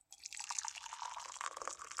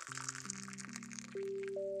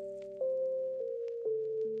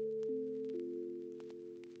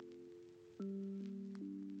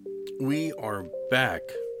We are back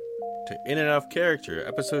to In and Out of Character,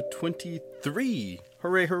 episode 23.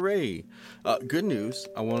 Hooray, hooray. Good news,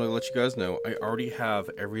 I want to let you guys know, I already have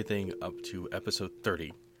everything up to episode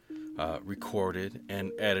 30 recorded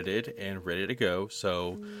and edited and ready to go.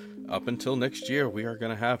 So up until next year, we are going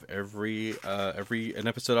to have an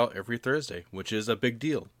episode out every Thursday, which is a big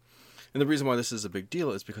deal. And the reason why this is a big deal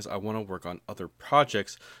is because I want to work on other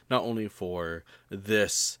projects, not only for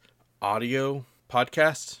this audio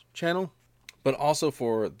podcast channel, but also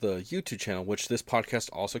for the YouTube channel, which this podcast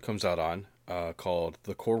also comes out on, called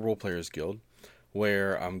the Core Role Players Guild,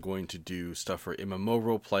 where I'm going to do stuff for MMO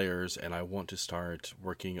role players, and I want to start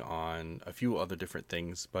working on a few other different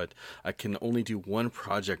things, but I can only do one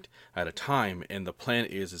project at a time, and the plan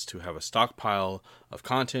is to have a stockpile of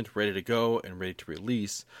content ready to go and ready to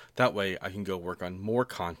release. That way I can go work on more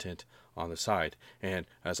content on the side. And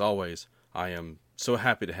as always, I am so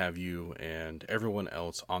happy to have you and everyone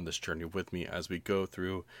else on this journey with me as we go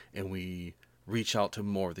through and we reach out to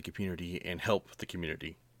more of the community and help the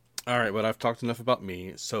community. Alright, but I've talked enough about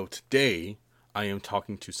me, so today I am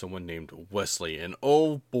talking to someone named Wesley, and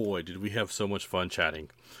oh boy, did we have so much fun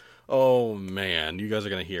chatting. Oh man, you guys are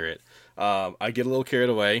going to hear it. I get a little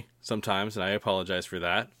carried away sometimes, and I apologize for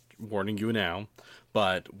that, warning you now,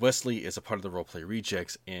 but Wesley is a part of the Roleplay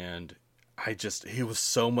Rejects, and he was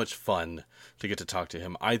so much fun to get to talk to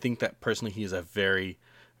him. I think that personally he is a very,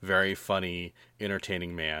 very funny,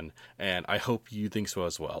 entertaining man, and I hope you think so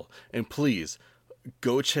as well. And please,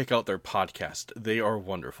 go check out their podcast. They are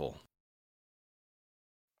wonderful.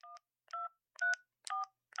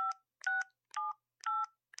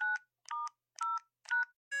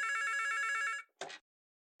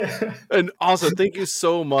 And also, thank you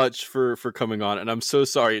so much for coming on, and I'm so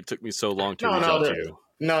sorry it took me so long to reach out to you.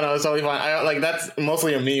 No, it's totally fine. That's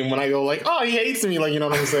mostly a meme when I go like, oh, he hates me, you know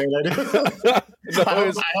what I'm saying? I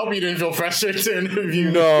hope you didn't feel pressured to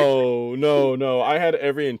interview. No. I had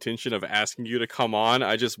every intention of asking you to come on.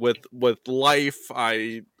 I just with life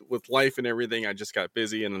and everything, I just got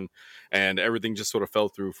busy and everything just sort of fell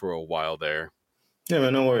through for a while there. Yeah,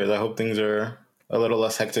 but no worries. I hope things are a little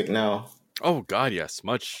less hectic now. Oh God, yes,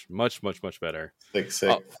 much better.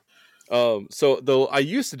 Sick. So though I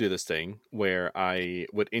used to do this thing where I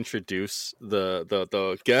would introduce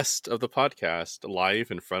the guest of the podcast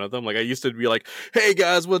live in front of them. Like I used to be like, "Hey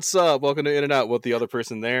guys, what's up? Welcome to In and Out," with the other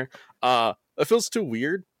person there. It feels too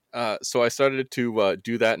weird. So I started to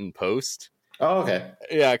do that in post. Oh, okay.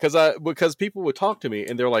 Yeah, because people would talk to me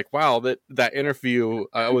and they're like, "Wow, that interview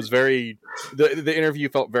was very the interview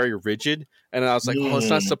felt very rigid," and I was like, "Oh, it's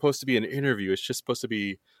not supposed to be an interview. It's just supposed to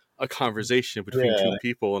be a conversation between two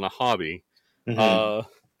people in a hobby." Mm-hmm.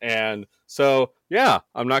 And so, yeah,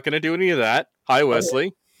 I'm not going to do any of that. Hi,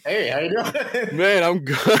 Wesley. Hey, how you doing? Man, I'm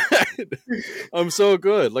good. I'm so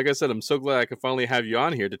good. Like I said, I'm so glad I can finally have you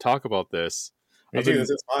on here to talk about this. This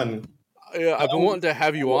is fun. Yeah, I've been wanting to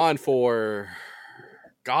have you on for,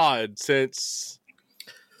 God, since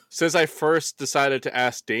I first decided to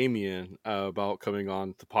ask Damien about coming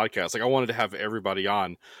on the podcast. Like, I wanted to have everybody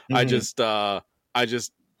on. Mm-hmm.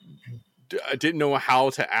 I didn't know how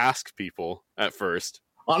to ask people at first.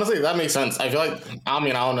 Honestly, that makes sense. I feel like, I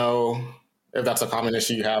don't know if that's a common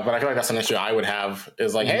issue you have, but I feel like that's an issue I would have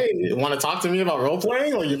is like, hey, you want to talk to me about role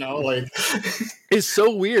playing? Or, It's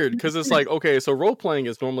so weird because it's like, okay, so role playing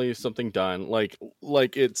is normally something done like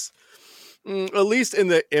it's at least in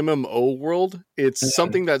the MMO world, it's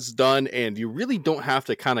something that's done and you really don't have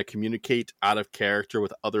to kind of communicate out of character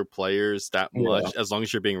with other players that much, as long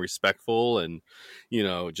as you're being respectful and,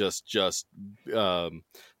 just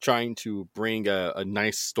trying to bring a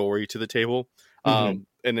nice story to the table.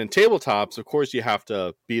 And then tabletops, of course, you have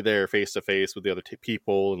to be there face to face with the other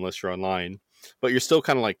people unless you're online. But you're still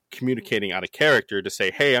kind of like communicating out of character to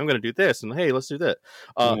say, hey, I'm going to do this, and hey, let's do that.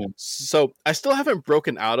 So I still haven't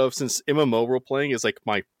broken out of, since MMO role playing is like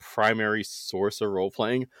my primary source of role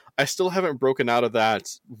playing. I still haven't broken out of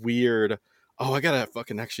that weird, I got to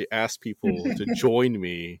fucking actually ask people to join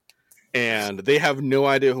me. And they have no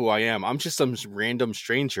idea who I am. I'm just some random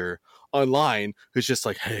stranger online who's just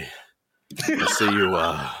like, hey, I see you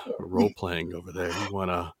role playing over there. You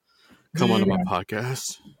want to come onto my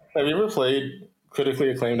podcast? Have you ever played critically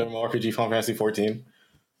acclaimed MMORPG Final Fantasy XIV?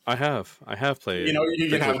 I have played. You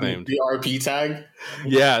can have the RP tag.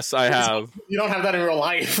 Yes, I have. You don't have that in real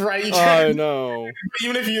life, right? I know.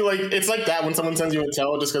 Even if you it's like that when someone sends you a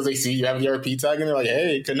tell just because they see you have the RP tag and they're like,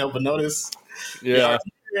 "Hey, couldn't help but notice." Yeah.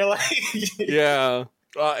 You're like, yeah.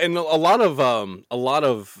 And a lot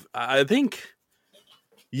of I think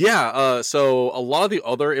Yeah, so a lot of the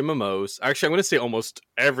other MMOs, actually, I'm going to say almost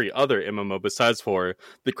every other MMO besides for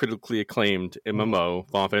the critically acclaimed MMO,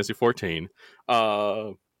 Final Fantasy XIV,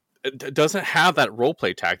 it doesn't have that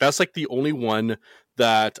roleplay tag. That's like the only one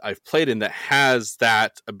that I've played in that has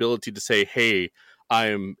that ability to say, hey,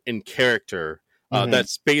 I'm in character.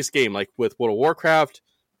 That's base game. Like with World of Warcraft,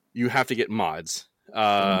 you have to get mods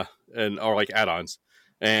and or like add-ons.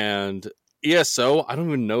 And ESO, I don't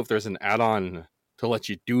even know if there's an add-on to let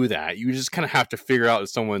you do that. You just kind of have to figure out if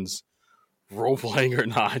someone's role playing or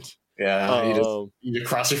not. Yeah, you just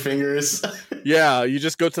cross your fingers. Yeah, you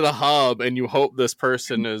just go to the hub and you hope this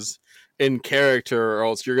person is in character, or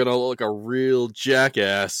else you're gonna look like a real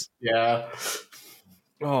jackass. Yeah.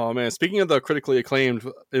 Oh man! Speaking of the critically acclaimed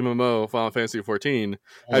MMO Final Fantasy XIV,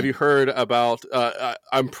 have you heard about?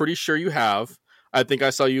 I'm pretty sure you have. I think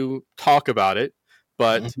I saw you talk about it,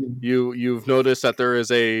 but you've noticed that there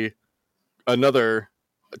is another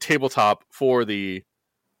tabletop for the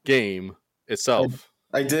game itself.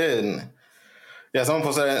 I did. Yeah, someone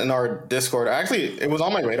posted it in our Discord. Actually, it was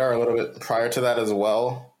on my radar a little bit prior to that as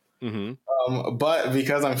well. But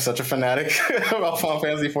because I'm such a fanatic about Final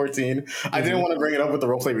Fantasy XIV, I didn't want to bring it up with the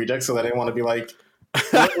Roleplay Rejects, so I didn't want to be like,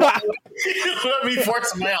 let me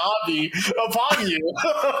force my hobby upon you.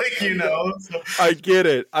 Like, you know. So. I get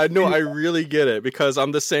it. I know. I really get it, because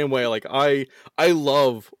I'm the same way. Like I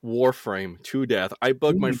love Warframe to death. I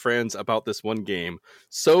bug my friends about this one game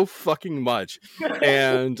so fucking much,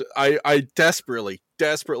 and I desperately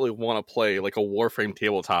want to play like a Warframe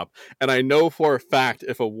tabletop. And I know for a fact,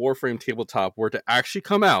 if a Warframe tabletop were to actually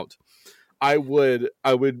come out, I would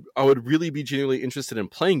really be genuinely interested in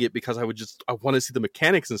playing it, because I want to see the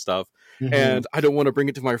mechanics and stuff, and I don't want to bring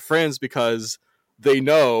it to my friends because they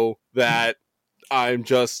know that I'm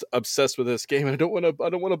just obsessed with this game, and I don't want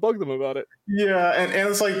to bug them about it. Yeah, and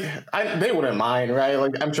it's like they wouldn't mind, right?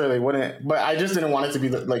 Like I'm sure they wouldn't, but I just didn't want it to be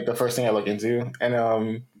the first thing I look into,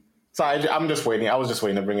 and so I'm just waiting. I was just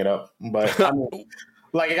waiting to bring it up, but I mean,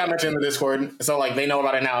 like it got mentioned in the Discord, so like they know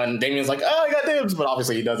about it now, and Damien's like, "Oh, I got dibs," but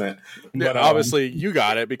obviously he doesn't. But obviously you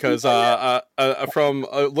got it, because from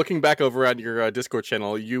looking back over at your Discord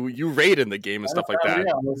channel, you raid in the game and stuff like that.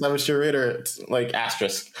 Yeah, I'm a Savage Curator. It's like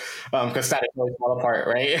asterisk, because static always fall apart,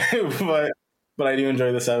 right? but I do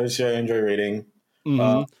enjoy the Savage Curator. I enjoy raiding.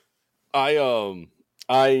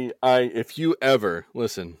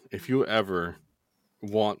 If you ever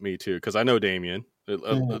want me to, because I know Damien.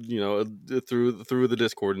 You know, through the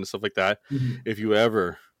Discord and stuff like that. If you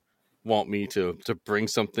ever want me to bring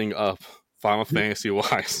something up Final Fantasy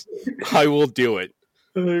wise, I will do it.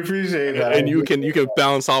 I appreciate that. And you can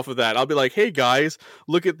bounce off of that. I'll be like, hey guys,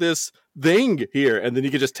 look at this thing here, and then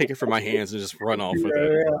you can just take it from my hands and just run off with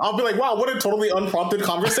it. Yeah. I'll be like, wow, what a totally unprompted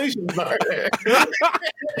conversation.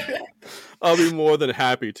 I'll be more than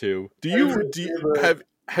happy to.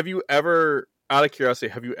 Have you ever, out of curiosity,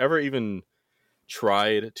 have you ever even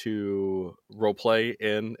tried to roleplay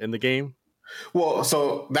in the game? Well,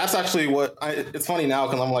 so that's actually it's funny now,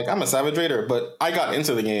 because I'm like, I'm a Savage Raider, but I got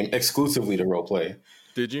into the game exclusively to roleplay.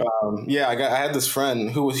 Did you? Yeah, I had this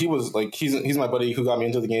friend he was like, he's my buddy who got me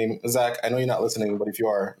into the game. Zach, I know you're not listening, but if you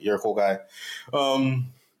are, you're a cool guy.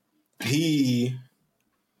 He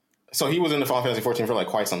was into Final Fantasy 14 for like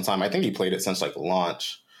quite some time. I think he played it since like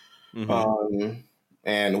launch.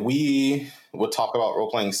 And we would talk about role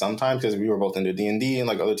playing sometimes, because we were both into D&D and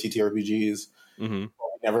like other TTRPGs. We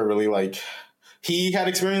never really he had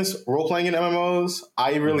experience role playing in MMOs.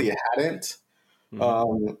 I really hadn't.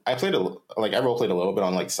 I played I role played a little bit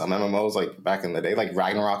on like some MMOs like back in the day, like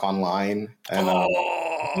Ragnarok Online. And, God,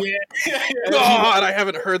 I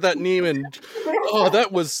haven't heard that name, and that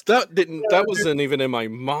wasn't even in my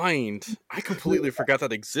mind. I completely forgot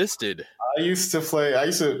that existed. I used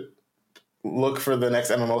to look for the next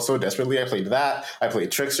MMO so desperately. I played that. I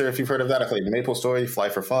played Trickster, if you've heard of that. I played Maple Story, Fly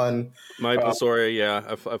for Fun. Maple Story, yeah,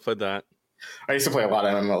 I've played that. I used to play a lot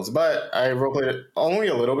of MMOs, but I roleplayed it only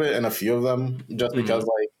a little bit in a few of them, just because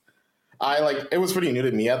it was pretty new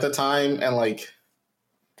to me at the time, and like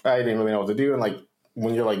I didn't really know what to do. And like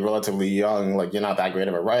when you're like relatively young, like you're not that great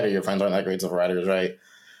of a writer. Your friends aren't that great of writers, right?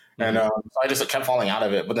 And so I just kept falling out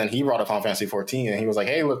of it. But then he brought up Final Fantasy 14, and he was like,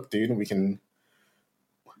 "Hey, look, dude,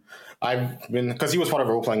 because he was part of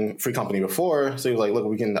a role-playing free company before, so he was like, look,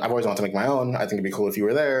 I've always wanted to make my own. I think it'd be cool if you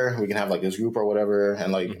were there. We can have like this group or whatever,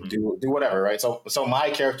 and like do whatever, right?" So my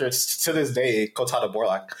character, to this day, Kotada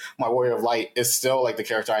Borlak, my Warrior of Light, is still like the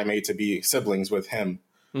character I made to be siblings with him.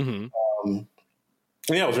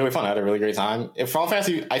 Yeah, it was really fun. I had a really great time. If Final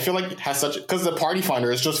Fantasy, I feel like has because the party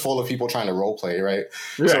finder is just full of people trying to roleplay, right?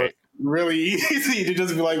 So really easy to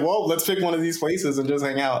just be like, well, let's pick one of these places and just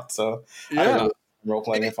hang out. So yeah. role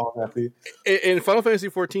playing in Final Fantasy. In Final Fantasy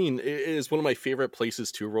XIV, it is one of my favorite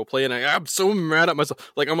places to roleplay, and I'm so mad at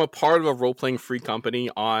myself. Like, I'm a part of a role-playing free company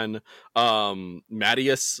on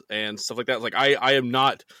Mattias and stuff like that. Like, I am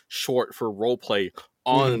not short for roleplay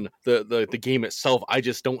on the game itself. I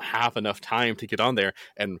just don't have enough time to get on there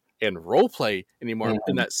and roleplay anymore,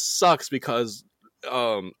 and that sucks because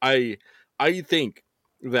I think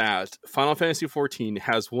that Final Fantasy XIV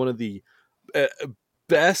has one of the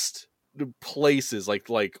best places,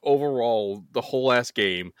 like overall the whole ass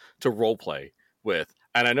game to roleplay with.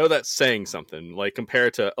 And I know that's saying something, like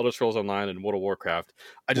compared to Elder Scrolls Online and World of Warcraft.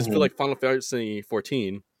 I just feel like Final Fantasy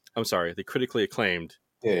XIV, I'm sorry, the critically acclaimed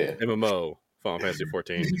MMO Final Fantasy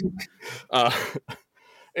XIV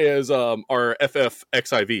is our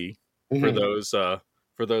FFXIV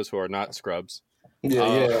for those who are not scrubs.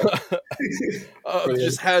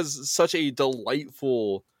 Just has such a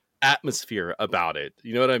delightful atmosphere about it.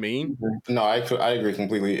 You know what I mean? No, I agree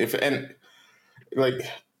completely. It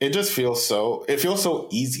just feels so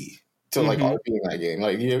easy to like RP in that game.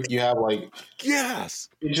 Like you have like yes,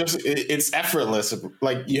 it's effortless.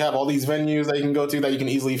 Like you have all these venues that you can go to that you can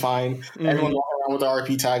easily find. Everyone's walking around with the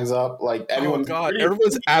RP tags up. Like everyone's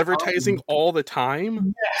everyone's advertising all the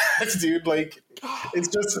time. Yes, dude. Like it's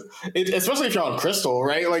just especially if you're on Crystal,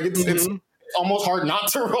 right? Like it's almost hard not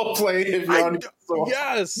to roleplay if you're on Crystal.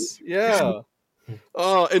 Yes, yeah.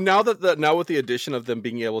 And now with the addition of them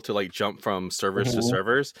being able to like jump from servers to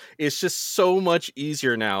servers, it's just so much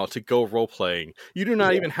easier now to go role playing. You do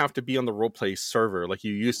not even have to be on the roleplay server like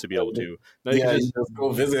you used to be able to. Now you can just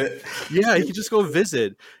go visit. Yeah, you can just go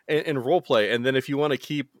visit and role play. And then if you want to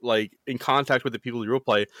keep like in contact with the people you role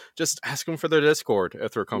play, just ask them for their Discord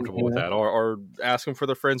if they're comfortable with that, or ask them for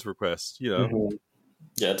their friends request. You know.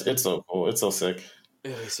 Yeah, it's so cool. It's so sick.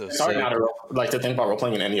 It's so it's hard not to like to think about role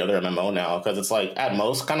playing in any other MMO now, because it's like at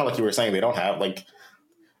most, kind of like you were saying, they don't have like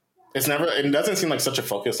it doesn't seem like such a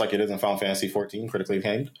focus like it is in Final Fantasy XIV critically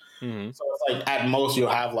acclaimed. So it's like at most you'll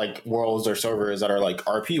have like worlds or servers that are like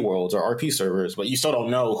RP worlds or RP servers, but you still don't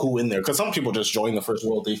know who in there, because some people just join the first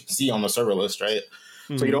world they see on the server list, right?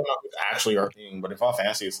 So you don't know who's actually RPing. But in Final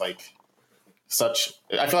Fantasy, it's like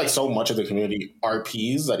I feel like so much of the community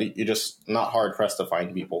RPs that you're just not hard pressed to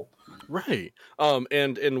find people. Right.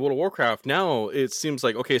 And in World of Warcraft now it seems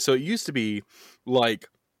like, okay, so it used to be like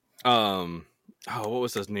what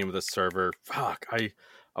was the name of the server? Fuck. I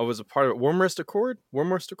was a part of it. Wormrest Accord?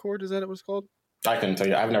 Wormrest Accord, is that what it was called? I couldn't tell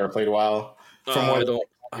you. I've never played a while. I don't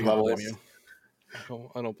blame you.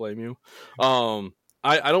 I don't blame you.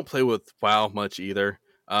 I don't play with WoW much either.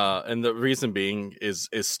 And the reason being is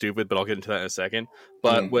stupid, but I'll get into that in a second.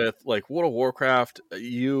 But with like World of Warcraft,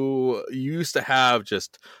 you used to have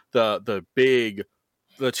just the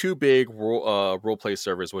two big role play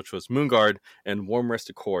servers, which was Moonguard and Wormrest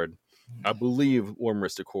Accord. I believe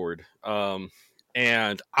Wormrest Accord.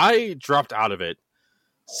 And I dropped out of it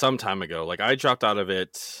some time ago. Like I dropped out of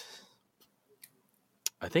it,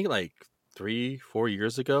 I think like 3-4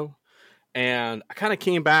 years ago. And I kind of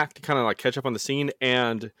came back to kind of like catch up on the scene.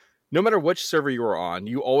 And no matter which server you were on,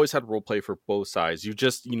 you always had roleplay for both sides. You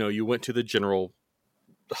just, you went to the general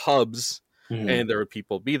hubs and there would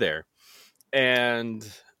people be there. And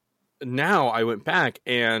now I went back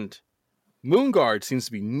and Moonguard seems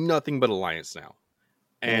to be nothing but Alliance now.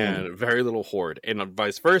 And very little Horde. And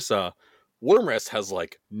vice versa. Wormrest has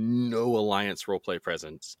like no Alliance roleplay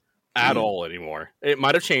presence at all anymore. It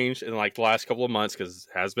might have changed in like the last couple of months, because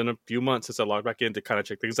it has been a few months since I logged back in to kind of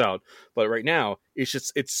check things out. But right now,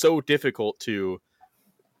 it's so difficult to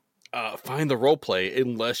find the roleplay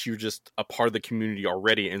unless you're just a part of the community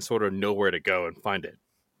already and sort of know where to go and find it.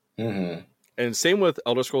 And same with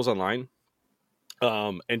Elder Scrolls Online.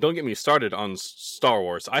 And don't get me started on Star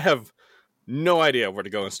Wars. I have no idea where to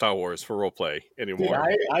go in Star Wars for roleplay anymore.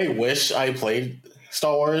 Yeah, I wish I played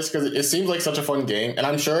Star Wars, because it seems like such a fun game, and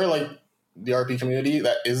I'm sure like the RP community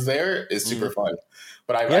that is there is super fun.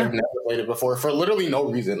 But I've never played it before for literally no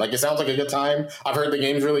reason. Like it sounds like a good time. I've heard the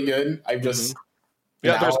game's really good. I've just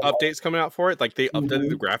there's updates coming out for it. Like they updated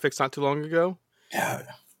the graphics not too long ago. Yeah.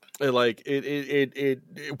 Like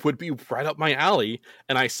it would be right up my alley,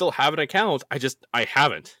 and I still have an account. I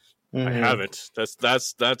haven't. I haven't.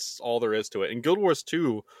 That's all there is to it. And Guild Wars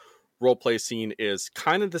 2 roleplay scene is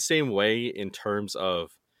kind of the same way in terms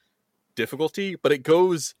of difficulty, but it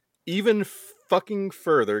goes even fucking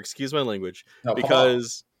further. Excuse my language,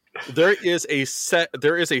 because there is a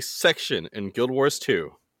section in Guild Wars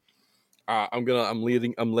 2. I'm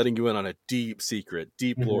letting you in on a deep secret,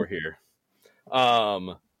 deep lore here.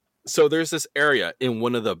 So there's this area in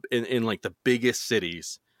one of in like the biggest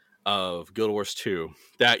cities of Guild Wars 2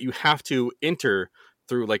 that you have to enter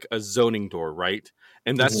through like a zoning door, right?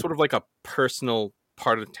 And that's sort of like a personal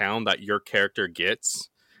part of the town that your character gets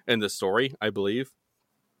in the story, I believe.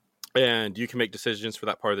 And you can make decisions for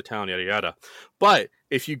that part of the town, yada yada. But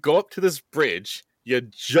if you go up to this bridge, you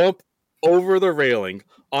jump over the railing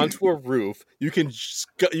onto a roof, you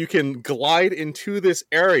can glide into this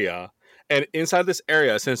area, and inside this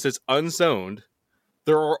area, since it's unzoned,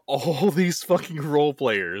 there are all these fucking role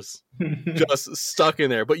players just stuck in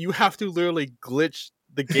there. But you have to literally glitch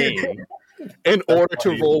the game in order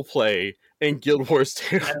to role play in Guild Wars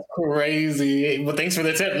 2. That's crazy. Well, thanks for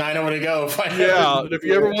the tip. Now I know where to go. Yeah, if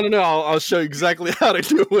you ever want to know, I'll show you exactly how to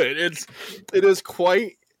do it. It is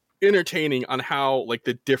quite entertaining on how like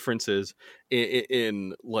the differences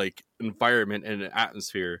in like environment and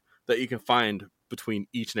atmosphere that you can find between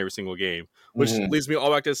each and every single game, which leads me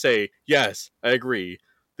all back to say, yes, I agree.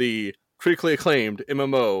 The critically acclaimed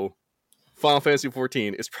MMO Final Fantasy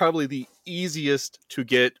XIV is probably the easiest to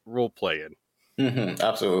get roleplay in.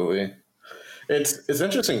 Absolutely. It's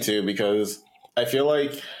interesting too because I feel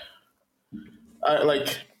like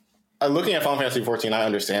looking at Final Fantasy XIV, I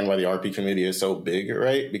understand why the RP community is so big,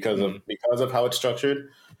 right? Because of how it's structured.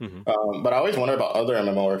 But I always wonder about other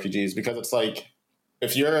MMORPGs because it's like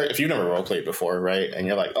if you've never roleplayed before, right, and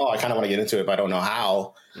you're like, oh, I kind of want to get into it, but I don't know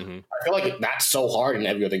how. I feel like that's so hard in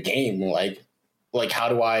every other game. Like how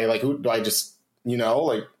do I who do I just I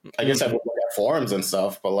guess I would look at forums and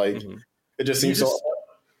stuff, but like it just seems so.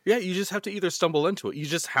 Yeah, you just have to either stumble into it. You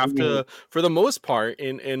just have to, for the most part,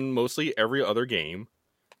 in mostly every other game.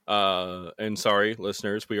 And sorry,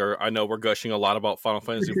 listeners, I know we're gushing a lot about Final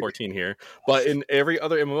Fantasy XIV here, but in every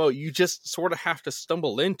other MMO, you just sort of have to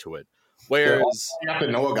stumble into it. Whereas you have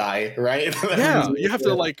to know a guy, right? Yeah, you have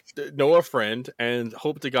to like know a friend and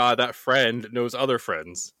hope to God that friend knows other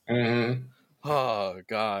friends. Oh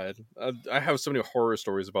God, I have so many horror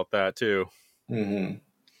stories about that too.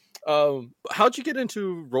 How'd you get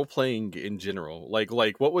into role playing in general? Like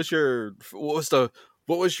what was your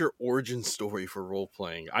origin story for role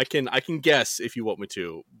playing? I can guess if you want me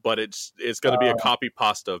to, but it's gonna be a copy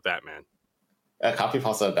pasta of Batman. A copy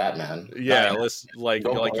pasta of Batman. Yeah, let's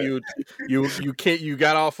you can't you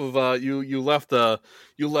got off of you left the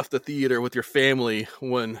theater with your family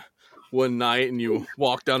one night and you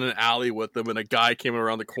walked down an alley with them and a guy came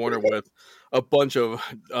around the corner with a bunch of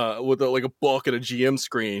with a book and a GM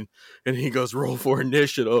screen and he goes roll for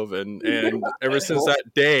initiative and ever since that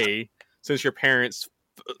day, since your parents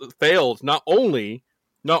failed, not only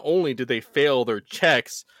did they fail their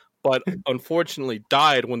checks, but unfortunately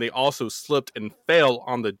died when they also slipped and fell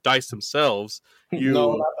on the dice themselves.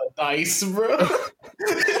 No, not the dice, bro.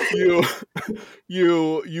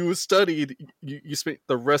 you studied. You spent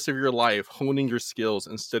the rest of your life honing your skills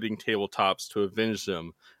and studying tabletops to avenge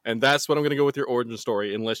them, and that's what I'm going to go with your origin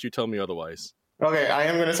story, unless you tell me otherwise. Okay, I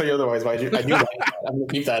am going to tell you otherwise, but I do like that. I'm going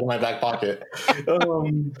to keep that in my back pocket.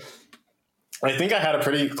 I think I had a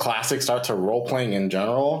pretty classic start to role playing in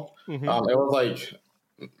general. It was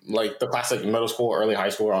like the classic middle school, early high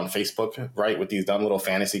school on Facebook, right? With these dumb little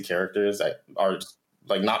fantasy characters that are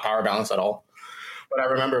like not power balanced at all. But I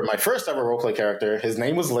remember my first ever roleplay character, his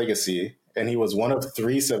name was Legacy, and he was one of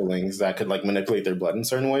 3 siblings that could like manipulate their blood in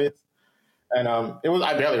certain ways. And it was,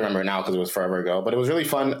 I barely remember it now because it was forever ago, but it was really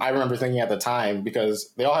fun. I remember thinking at the time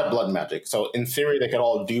because they all had blood magic. So in theory, they could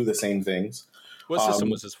all do the same things. What system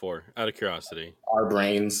was this for? Out of curiosity. Our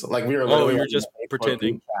brains, like we were literally. Oh, you're just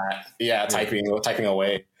pretending. Yeah, typing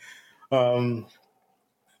away. But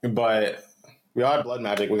we all had blood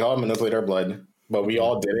magic. We all manipulate our blood, but we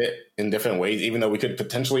all did it in different ways, even though we could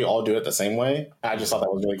potentially all do it the same way. I just thought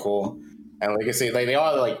that was really cool. And Legacy, they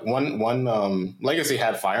all like one Legacy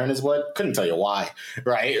had fire in his blood. Couldn't tell you why,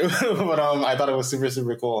 right? But I thought it was super,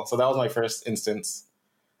 super cool. So that was my first instance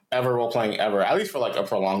ever role playing ever, at least for like a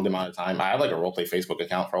prolonged amount of time. I had like a roleplay Facebook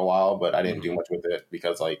account for a while, but I didn't do much with it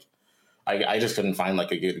because like I just couldn't find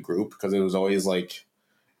like a good group because it was always like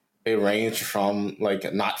it ranged from like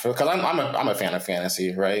because I'm a fan of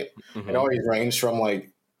fantasy, right? It always ranged from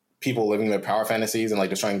like people living their power fantasies and like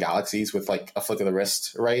destroying galaxies with like a flick of the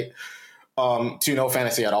wrist, right? To no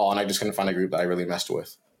fantasy at all, and I just couldn't find a group that I really messed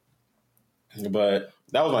with. But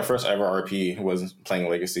that was my first ever RP, was playing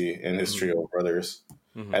Legacy and his trio of brothers.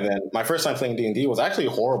 And then my first time playing D&D was actually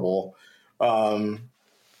horrible.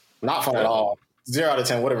 Not fun at all. 0 out of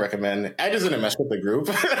 10 wouldn't recommend. I just didn't mess with the group.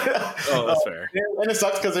 Oh, that's fair. And it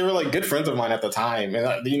sucks because they were like good friends of mine at the time.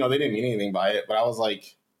 And, they didn't mean anything by it. But I was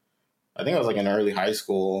like, I think I was like in early high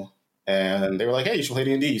school. And they were like, hey, you should play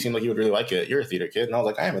D&D. You seem like you would really like it. You're a theater kid. And I was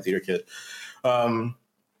like, I am a theater kid.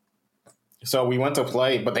 So we went to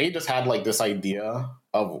play. But they just had like this idea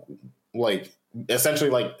of like essentially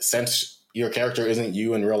like your character isn't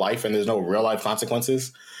you in real life and there's no real life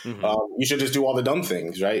consequences, you should just do all the dumb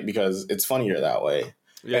things, right? Because it's funnier that way.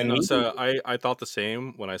 Yeah, And no, me, so I thought the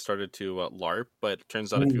same when I started to LARP, but it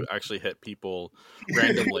turns out if you actually hit people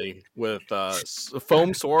randomly with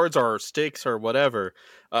foam swords or sticks or whatever,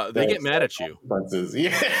 they get mad at you.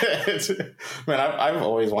 Yeah, man, I've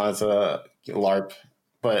always wanted to LARP,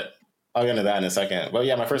 but I'll get into that in a second. But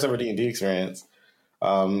yeah, my first ever D&D experience,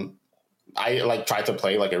 I like tried to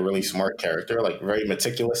play like a really smart character, like very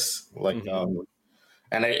meticulous, like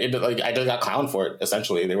and I just got clowned for it.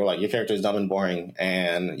 Essentially, they were like, "Your character is dumb and boring,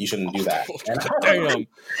 and you shouldn't do that." Damn,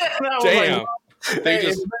 damn. Like, hey,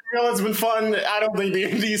 it's been fun. I don't think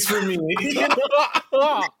D&D's for me.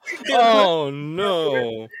 Oh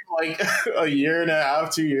no! Like a year and a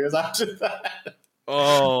half, 2 years after that.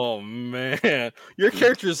 Oh man, your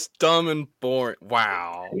character's dumb and boring.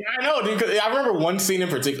 Wow. Yeah, I know, dude. 'Cause I remember one scene in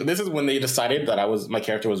particular. This is when they decided that my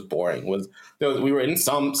character was boring. We were in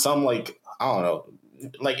some like, I don't know,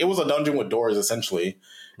 like it was a dungeon with doors essentially,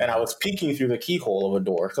 and I was peeking through the keyhole of a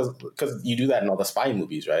door because you do that in all the spy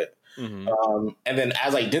movies, right? And then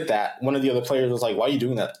as I did that, one of the other players was like, "Why are you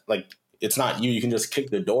doing that? Like, it's not you. You can just kick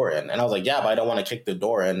the door in." And I was like, "Yeah, but I don't want to kick the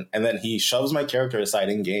door in." And then he shoves my character aside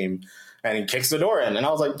in game and he kicks the door in. And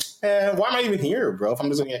I was like, why am I even here, bro? If I'm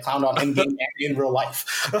just going to get clowned on in game and in real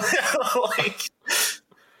life. Like,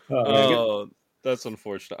 that's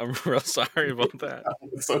unfortunate. I'm real sorry about that.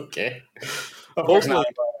 It's okay. Of course not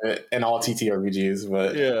in all TTRPGs,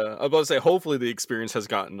 but yeah, I'm about to say hopefully the experience has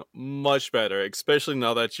gotten much better, especially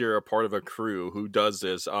now that you're a part of a crew who does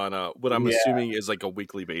this on what I'm assuming is like a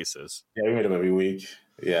weekly basis. Yeah, we meet them every week.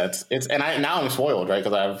 Yeah, it's and now I'm spoiled, right?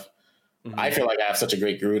 Because I feel like I have such a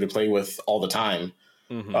great crew to play with all the time.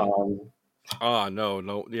 No,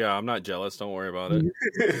 yeah, I'm not jealous. Don't worry about it.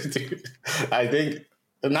 Dude, I think.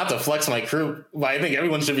 Not to flex my crew, but I think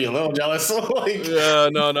everyone should be a little jealous. Like, yeah,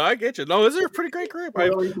 no, I get you. No, this is a pretty great group.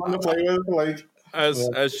 Really fun to play with. Like,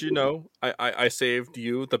 as you know, I saved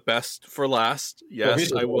you the best for last.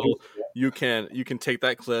 Yes, I will. You can take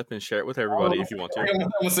that clip and share it with everybody if you want to. I'm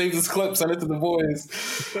gonna save this clip, send it to the boys.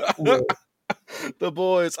 The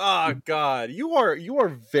boys. Oh God, you are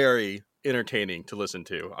very entertaining to listen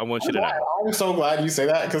to. I want you to know. I'm so glad you say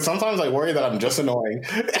that because sometimes I worry that I'm just annoying.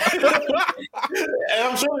 And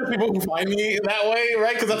I'm sure there's people who find me that way,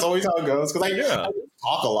 right? Because that's always how it goes. Because I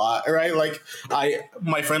talk a lot, right? Like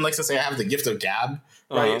my friend likes to say I have the gift of gab,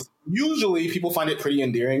 right? Usually people find it pretty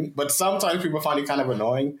endearing, but sometimes people find it kind of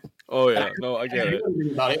annoying. Oh yeah, no, I get it.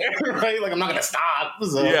 Right? Like I'm not gonna stop.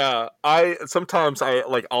 So. Yeah, sometimes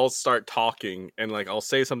I'll start talking and like I'll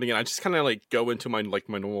say something and I just kind of like go into my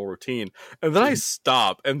normal routine and then I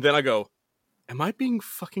stop and then I go, am I being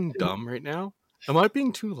fucking dumb right now? Am I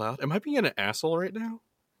being too loud? Am I being an asshole right now?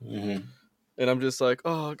 And I'm just like,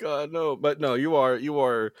 oh God, no. But no, you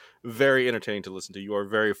are very entertaining to listen to. You are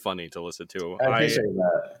very funny to listen to. I appreciate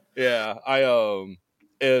that. Yeah,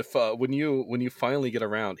 if when you finally get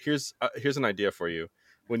around, here's an idea for you.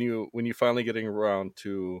 When you finally getting around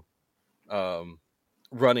to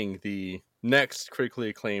running the next critically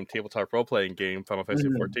acclaimed tabletop role playing game, Final Fantasy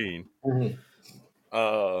XIV.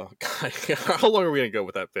 How long are we gonna go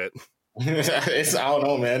with that bit? I don't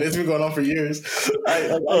know, man. It's been going on for years.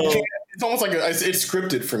 It's almost like it's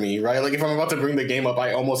scripted for me, right? Like if I'm about to bring the game up,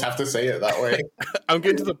 I almost have to say it that way. I'm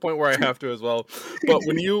getting to the point where I have to as well. But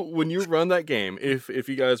when you run that game, if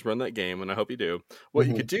you guys run that game, and I hope you do, what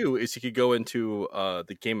you could do is you could go into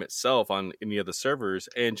the game itself on any of the servers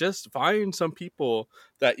and just find some people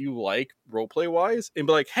that you like roleplay wise and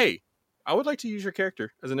be like, hey, I would like to use your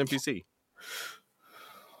character as an NPC.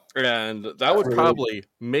 And that would probably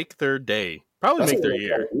make their day. Probably make their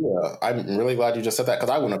year. Yeah, I'm really glad you just said that because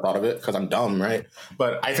I wouldn't have thought of it because I'm dumb, right?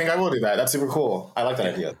 But I think I will do that. That's super cool. I like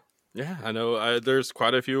that idea. Yeah, I know. There's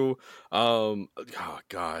quite a few. Oh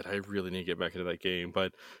God, I really need to get back into that game.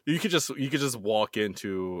 But you could just walk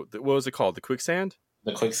into what was it called? The quicksand.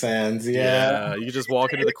 The quicksands. Yeah. You could just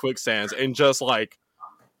walk into the quicksands and just like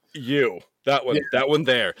that one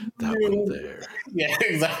there. Yeah,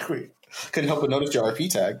 exactly. Couldn't help but notice your RP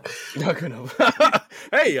tag. Not gonna.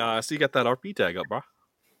 Hey, so you got that RP tag up, bro?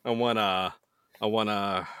 I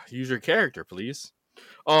wanna use your character, please.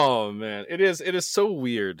 Oh man, it is so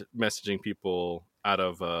weird messaging people out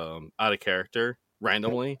of character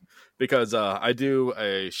randomly because I do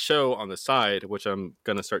a show on the side, which I'm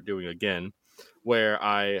gonna start doing again, where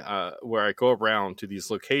I go around to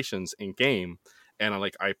these locations in game and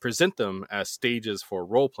I present them as stages for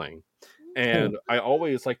role playing. And I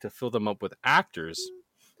always like to fill them up with actors,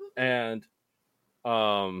 and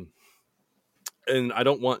I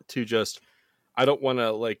don't want to just I don't want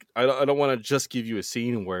to like I don't want to just give you a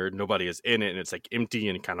scene where nobody is in it and it's like empty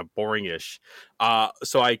and kind of boringish.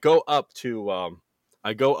 So I go up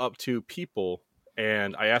to people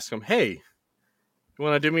and I ask them, "Hey, you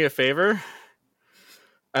want to do me a favor?"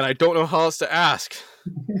 And I don't know how else to ask.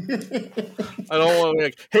 I don't want to be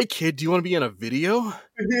like, "Hey kid, do you want to be in a video?"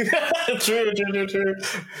 True.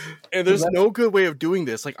 And there's no good way of doing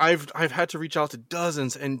this. Like I've had to reach out to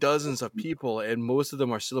dozens and dozens of people, and most of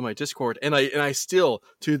them are still in my Discord. And I still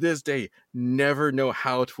to this day never know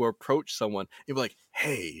how to approach someone and be like,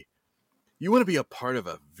 "Hey, you want to be a part of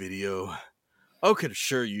a video? I could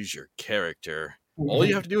sure use your character. All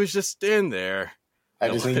you have to do is just stand there." I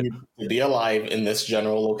just need you to be alive in this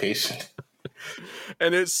general location.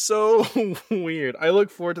 And it's so weird. I look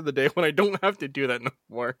forward to the day when I don't have to do that no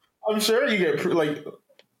more. I'm sure you get like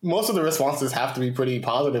most of the responses have to be pretty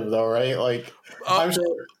positive though, right? Like I'm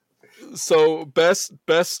sure. So best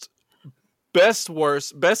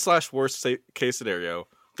slash worst case scenario,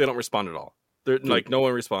 they don't respond at all. They're like no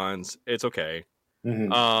one responds. It's okay.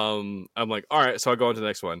 Mm-hmm. I'm like, all right, so I go on to the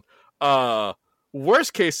next one.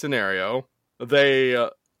 Worst case scenario, they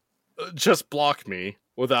just block me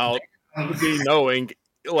without me knowing,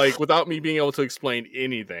 like without me being able to explain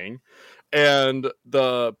anything. And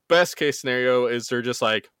the best case scenario is they're just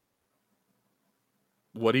like,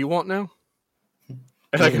 what do you want now?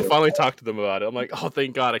 And I can finally talk to them about it. I'm like, oh,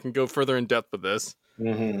 thank God, I can go further in depth with this.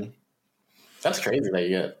 Mm-hmm. That's crazy that you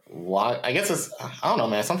get blocked. I guess I don't know,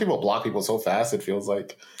 man. Some people block people so fast, it feels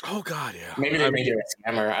like. Oh, God, yeah. Maybe they make you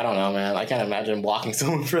a scammer. I don't know, man. I can't imagine blocking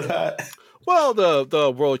someone for that. Well,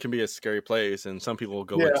 the world can be a scary place, and some people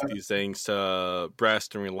go into these things to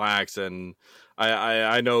rest and relax. And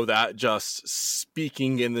I know that just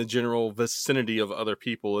speaking in the general vicinity of other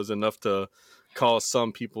people is enough to cause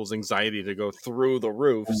some people's anxiety to go through the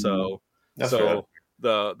roof. Mm-hmm. So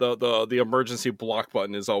the emergency block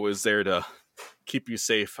button is always there to keep you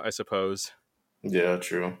safe, I suppose. Yeah,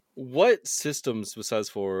 true. What systems besides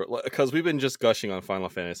because we've been just gushing on Final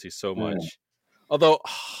Fantasy so much, although.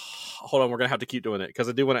 Hold on, we're gonna have to keep doing it because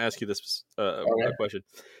I do want to ask you this question.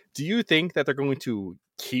 Do you think that they're going to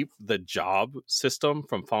keep the job system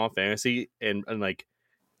from Final Fantasy and like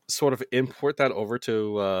sort of import that over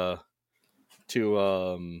to the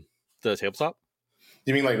tabletop?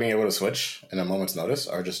 You mean like being able to switch in a moment's notice,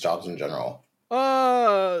 or just jobs in general?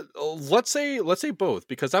 Let's say both,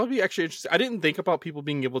 because that would be actually interesting. I didn't think about people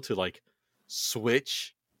being able to like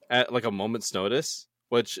switch at like a moment's notice,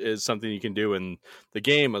 which is something you can do in the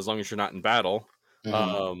game as long as you're not in battle,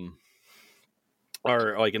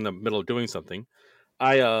 or like in the middle of doing something.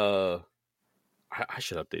 I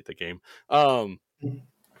should update the game,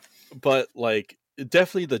 but like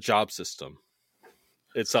definitely the job system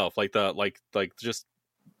itself, like just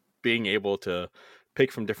being able to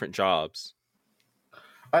pick from different jobs.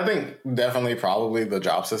 I think definitely probably the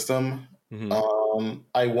job system. Mm-hmm.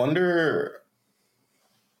 I wonder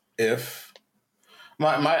if.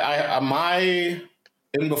 My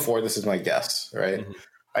in before this is my guess, right? Mm-hmm.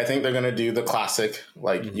 I think they're gonna do the classic,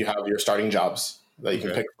 like you have your starting jobs that you can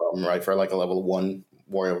pick from, right, for like a level 1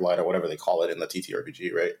 Warrior of Light or whatever they call it in the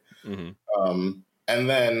TTRPG, right? Mm-hmm. And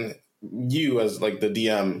then you as like the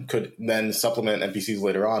DM could then supplement NPCs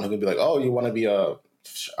later on who can be like, oh, you want to be a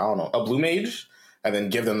blue mage, and then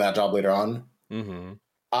give them that job later on. Mm-hmm.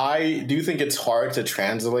 I do think it's hard to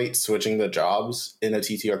translate switching the jobs in a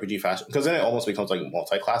TTRPG fashion, because then it almost becomes like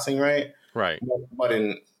multi-classing, right? Right. But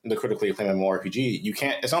in the critically acclaimed MMORPG, you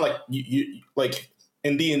can't. It's not like you like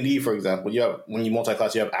in D&D, for example. When you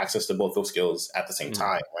multi-class, you have access to both those skills at the same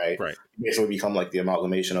time, right? Right. You basically become like the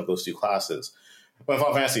amalgamation of those two classes. But in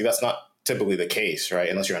Final Fantasy, that's not typically the case, right?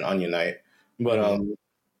 Unless you're an Onion Knight. But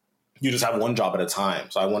you just have one job at a time.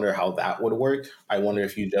 So I wonder how that would work. I wonder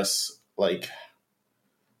if you just like.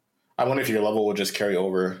 I wonder if your level will just carry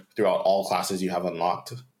over throughout all classes you have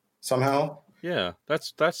unlocked somehow. Yeah, that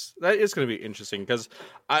is going to be interesting, because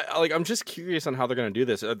I'm just curious on how they're going to do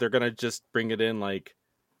this. They're going to just bring it in like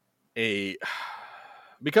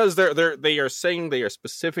because they are saying they are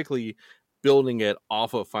specifically building it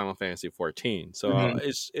off of Final Fantasy XIV. So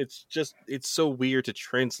it's so weird to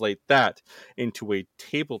translate that into a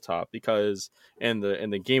tabletop, because in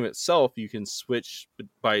the game itself you can switch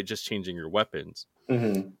by just changing your weapons.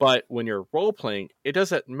 Mm-hmm. But when you're role playing, it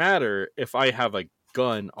doesn't matter if I have a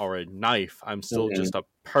gun or a knife. I'm still just a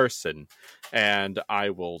person, and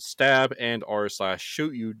I will stab and or /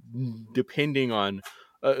 shoot you depending on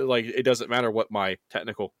like it doesn't matter what my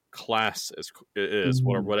technical class is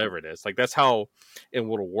or whatever it is. Like that's how in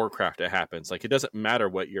World of Warcraft it happens. Like it doesn't matter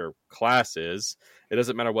what your class is. It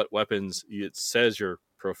doesn't matter what weapons it says you're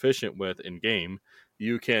proficient with in game.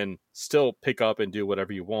 you can still pick up and do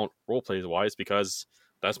whatever you want roleplay wise, because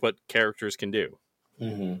that's what characters can do.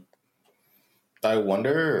 Mm-hmm. I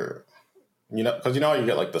wonder, because how you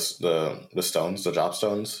get like the stones, the job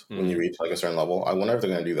stones, when you reach like a certain level. I wonder if they're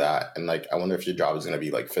gonna do that, and like I wonder if your job is gonna be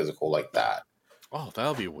like physical like that. Oh,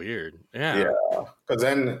 that'll be weird. Yeah. Yeah, because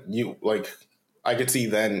then I could see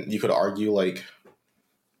then you could argue like,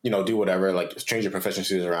 do whatever, like change your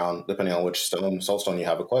proficiencies around depending on which soul stone you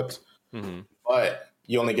have equipped. Mm-hmm. But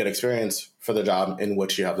you only get experience for the job in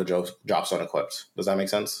which you have the job stone equipped. Does that make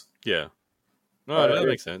sense? Yeah. No, that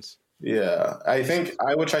makes sense. Yeah, I think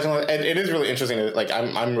I would try something. And it is really interesting. Like,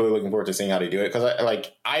 I'm really looking forward to seeing how they do it, because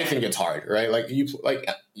I think it's hard, right?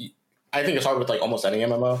 I think it's hard with like almost any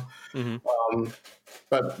MMO. Mm-hmm.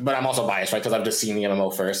 But I'm also biased, right? Because I've just seen the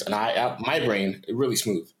MMO first, and my brain is really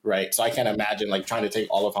smooth, right? So I can't imagine like trying to take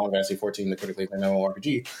all of Final Fantasy XIV, the critically acclaimed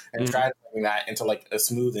MMORPG, and translating that into like a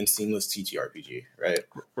smooth and seamless TTRPG, right?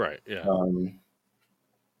 Right. Yeah.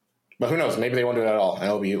 But who knows? Maybe they won't do it at all, and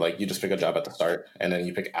it'll be like you just pick a job at the start, and then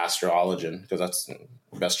you pick Astrologian because that's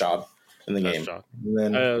the best job in the game.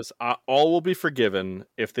 And then, all will be forgiven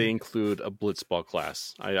if they include a Blitzball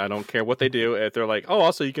class. I don't care what they do. If they're like, oh,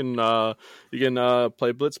 also you can play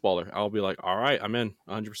Blitzballer, I'll be like, all right, I'm in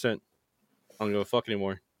 100%. I don't give a fuck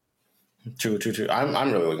anymore. True.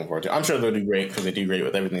 I'm really looking forward to it. I'm sure they'll do great because they do great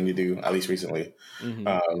with everything they do, at least recently. Mm-hmm.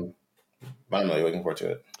 But I'm really looking forward to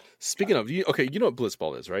it. Speaking of, you know what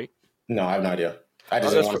Blitzball is, right? No, I have no idea. I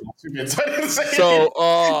just didn't want to be so I didn't say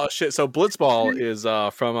shit. So Blitzball is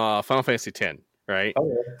from Final Fantasy X, right?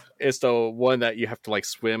 Okay. It's the one that you have to like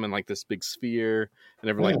swim in like this big sphere and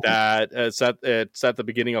everything like that. It's at the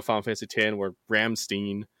beginning of Final Fantasy X where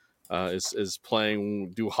Ramstein is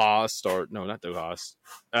playing Duhast, or no, not Duhast,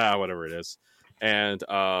 whatever it is, and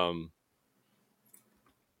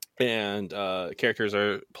characters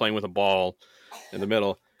are playing with a ball in the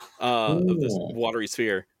middle of this watery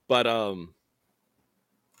sphere. But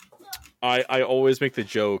I always make the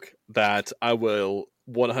joke that I will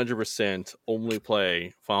 100% only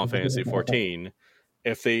play Final Fantasy XIV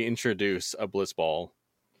if they introduce a Blitzball.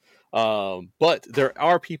 But there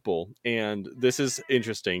are people, and this is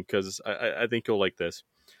interesting because I think you'll like this.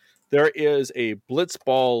 There is a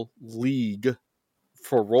Blitzball league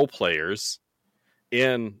for role players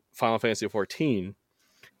in Final Fantasy XIV,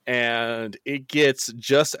 and it gets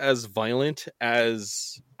just as violent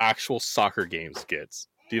as actual soccer games gets.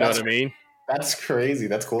 Do you know what I mean? That's crazy.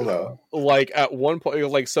 That's cool though. Like at one point,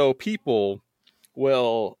 like, so people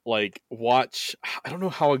will like watch, I don't know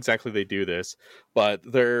how exactly they do this, but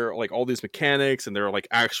they're like all these mechanics and there are like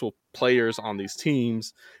actual players on these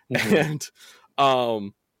teams. And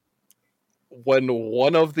when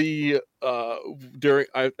one of the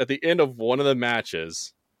at the end of one of the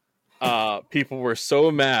matches, people were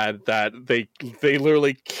so mad that they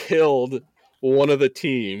literally killed one of the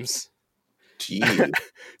teams.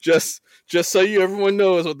 just so everyone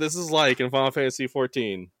knows what this is like in Final Fantasy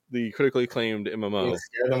XIV, the critically acclaimed MMO.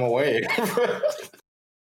 Scare them away.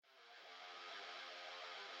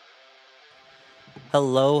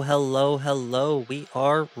 Hello. We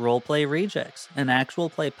are Roleplay Rejects, an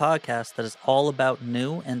actual play podcast that is all about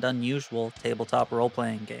new and unusual tabletop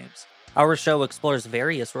role-playing games. Our show explores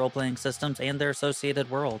various role-playing systems and their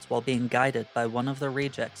associated worlds while being guided by one of the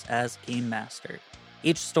rejects as Game Master.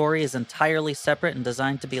 Each story is entirely separate and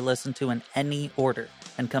designed to be listened to in any order,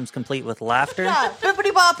 and comes complete with laughter,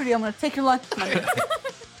 bippity-boppity, I'm gonna take your lunch money.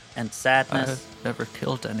 and sadness. I've never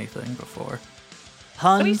killed anything before.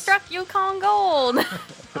 Puns. We struck Yukon Gold.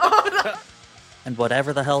 And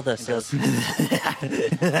whatever the hell this is.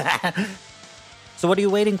 So what are you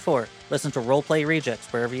waiting for? Listen to Roleplay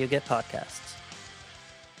Rejects wherever you get podcasts.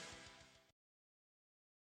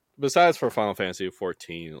 Besides for Final Fantasy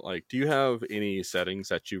XIV, like, do you have any settings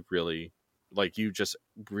that you really like? You just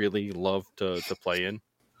really love to play in?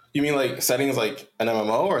 You mean like settings like an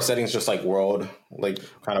MMO, or settings just like world, like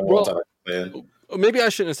kind of worlds that I play in? Maybe I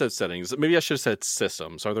shouldn't have said settings. Maybe I should have said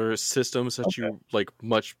systems. Are there systems that you like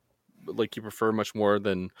much, like you prefer much more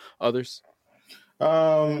than others?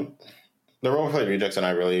 The Roleplay Rejects and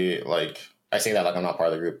I really like. I say that like I'm not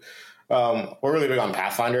part of the group. We're really big on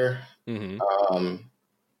Pathfinder.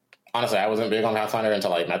 Honestly, I wasn't big on Pathfinder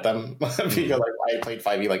until I met them because like I played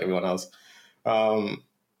 5e like everyone else.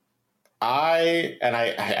 I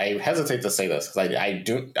hesitate to say this because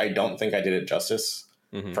I don't think I did it justice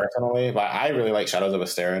personally, but I really like Shadows of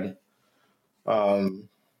Asterin,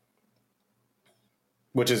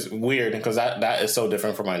 which is weird because that is so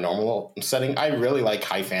different from my normal setting. I really like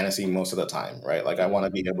high fantasy most of the time, right? Like I want to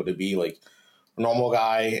be able to be like normal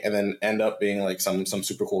guy and then end up being like some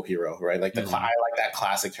super cool hero, right? Like I like that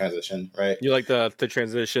classic transition, right? You like the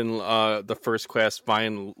transition, the first quest,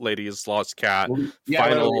 find Lady's lost cat,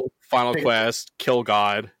 Yeah, final quest, kill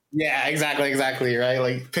God. Yeah, exactly, right?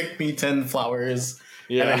 Like pick me 10 flowers,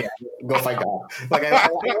 Yeah, and then go fight God. Like I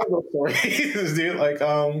love those stories, dude. Like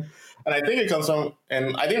and I think it comes from,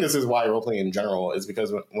 and I think this is why role playing in general is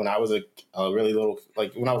because when I was a really little,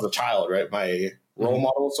 like when I was a child, right, my role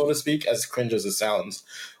model, so to speak, as cringe as it sounds,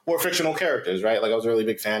 were fictional characters, right? Like I was a really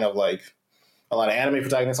big fan of like a lot of anime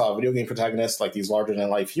protagonists, a lot of video game protagonists, like these larger than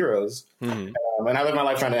life heroes, and I live my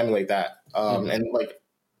life trying to emulate that, and like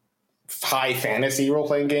high fantasy role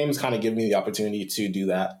playing games kind of give me the opportunity to do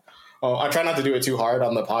that. I try not to do it too hard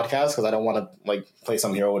on the podcast because I don't want to like play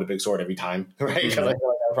some hero with a big sword every time, right? Because I feel like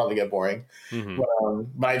that would probably get boring.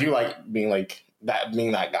 But I do like being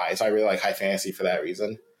that guy. So I really like high fantasy for that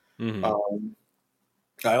reason.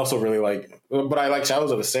 I also really like, but I like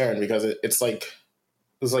Shadows of Astarion because it's like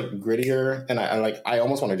grittier, and I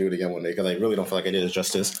almost want to do it again one day because I really don't feel like I did it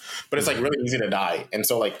justice. But it's like really easy to die, and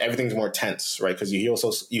so like everything's more tense, right? Because you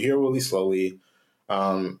heal really slowly.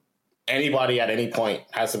 Anybody at any point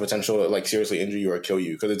has the potential to like seriously injure you or kill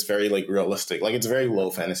you because it's very like realistic. Like it's a very low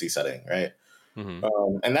fantasy setting, right?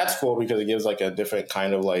 And that's cool because it gives like a different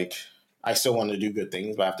kind of like. I still want to do good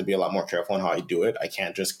things, but I have to be a lot more careful in how I do it. I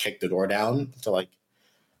can't just kick the door down to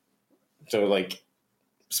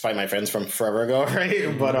spite my friends from forever ago,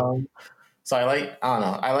 right? But so I don't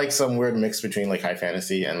know. I like some weird mix between like high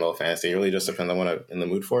fantasy and low fantasy. It really just depends on what I'm in the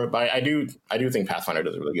mood for. But I do think Pathfinder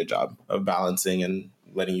does a really good job of balancing and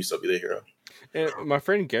letting you still be the hero. And my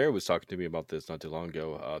friend Gary was talking to me about this not too long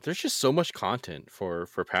ago. There's just so much content for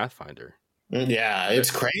Pathfinder. Yeah,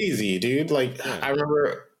 it's crazy, dude. Like I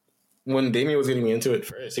remember when Damien was getting me into it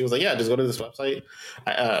first, he was like, "Yeah, just go to this website.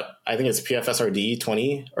 I think it's PFSRD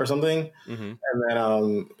 20 or something." And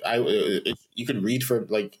then you could read for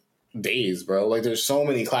like days, bro. Like there's so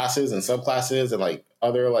many classes and subclasses and like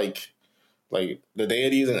other like the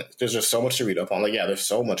deities, and there's just so much to read up on. Like there's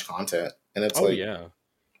so much content, and it's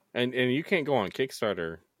and you can't go on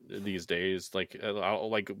Kickstarter these days like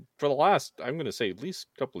for the last, I'm gonna say, at least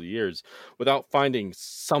a couple of years without finding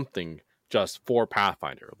something just for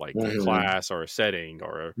Pathfinder, like a class or a setting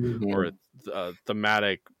or a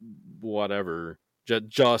thematic whatever,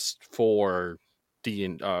 just for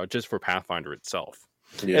just for Pathfinder itself.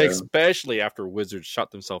 Yeah. Especially after Wizards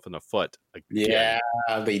shot themselves in the foot again.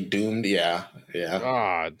 Yeah, they doomed. Yeah.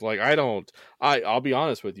 God, like I'll be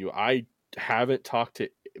honest with you, I haven't talked to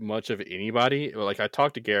much of anybody. Like I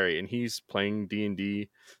talked to Gary, and he's playing D&D,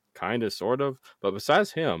 kind of, sort of. But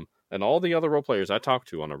besides him and all the other role players I talk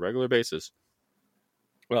to on a regular basis,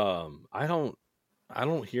 I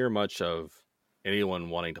don't hear much of anyone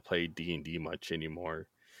wanting to play D&D much anymore,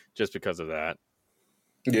 just because of that.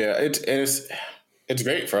 Yeah, it's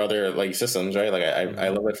great for other like systems, right? Like I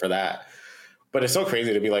love it for that. But it's so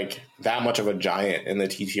crazy to be like that much of a giant in the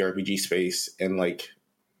TTRPG space and like,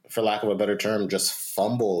 for lack of a better term, just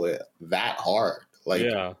fumble it that hard. Like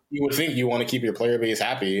you would think you want to keep your player base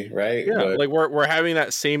happy, right? Yeah, but like we're having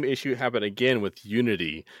that same issue happen again with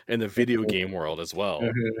Unity in the video game world as well.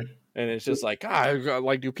 And it's just like, God,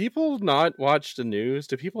 like, do people not watch the news?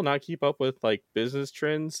 Do people not keep up with like business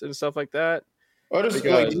trends and stuff like that? Or just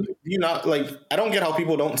like, do you not like? I don't get how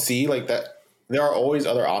people don't see like that. There are always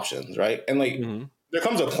other options, right? And like, there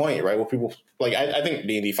comes a point, right, where people like. I think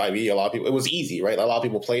D&D 5e. A lot of people. It was easy, right? A lot of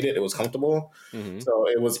people played it. It was comfortable, so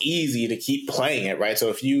it was easy to keep playing it, right? So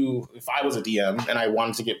if I was a DM and I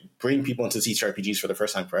wanted to bring people into CTRPGs for the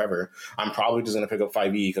first time forever, I'm probably just going to pick up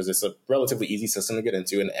 5e because it's a relatively easy system to get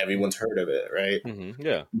into and everyone's heard of it, right?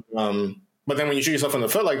 Yeah. But then when you shoot yourself in the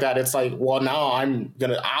foot like that, it's like, well, now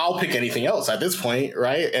I'll pick anything else at this point,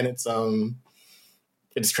 right? And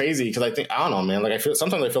it's crazy because I don't know, man. Like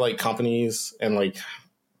sometimes I feel like companies and like,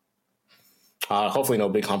 hopefully no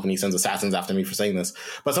big company sends assassins after me for saying this,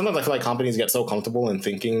 but sometimes I feel like companies get so comfortable in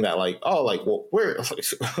thinking that like, oh, like, well,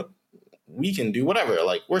 we can do whatever.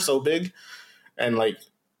 Like we're so big, and like,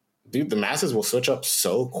 dude, the masses will switch up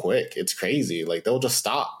so quick. It's crazy. Like they'll just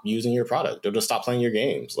stop using your product. They'll just stop playing your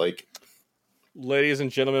games. Like, ladies and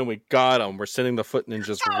gentlemen, we got them. We're sending the foot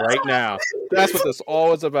ninjas right now. That's what this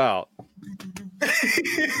all is about.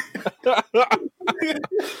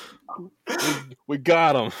 we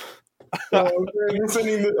got them. They're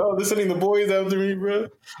sending the boys after me, bro.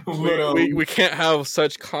 But, we can't have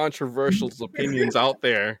such controversial opinions out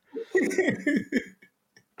there.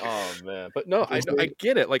 Oh man, but no, I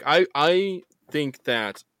get it. Like I think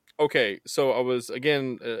that. Okay, so I was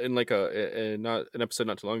again in like not an episode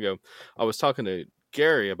not too long ago. I was talking to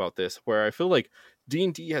Gary about this, where I feel like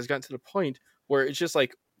D&D has gotten to the point where it's just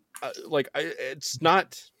it's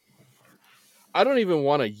not. I don't even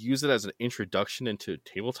want to use it as an introduction into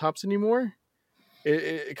tabletops anymore,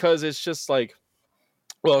 because it's just like,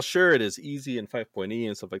 well, sure, it is easy in 5.e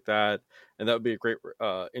and stuff like that, and that would be a great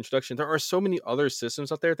introduction. There are so many other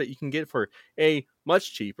systems out there that you can get for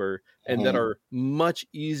much cheaper and that are much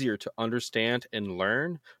easier to understand and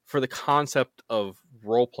learn for the concept of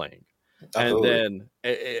role playing. Absolutely.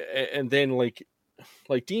 And then like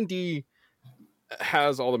D&D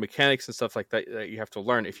has all the mechanics and stuff like that that you have to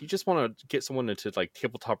learn. If you just want to get someone into like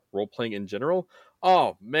tabletop role playing in general,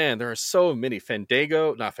 oh man, there are so many.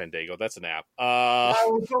 Not Fandango, that's an app.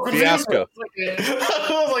 Fiasco. I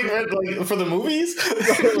was like for the movies.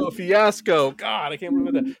 Fiasco. God, I can't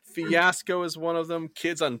remember that. Fiasco is one of them.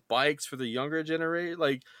 Kids on Bikes for the younger generation.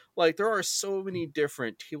 Like there are so many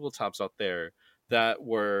different tabletops out there that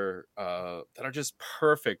are just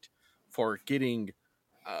perfect for getting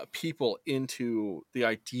people into the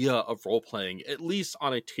idea of role playing, at least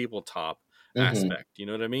on a tabletop aspect. You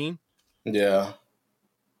know what I mean? Yeah.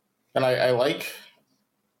 And I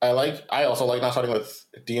also like not starting with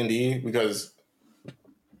D&D because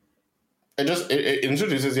it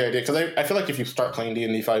introduces the idea, because I feel like if you start playing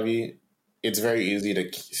D&D 5e, it's very easy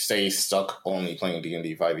to stay stuck only playing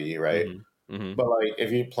D&D 5e, right? But like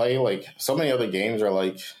if you play like so many other games, or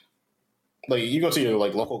like you go to your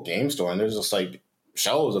like local game store and there's just like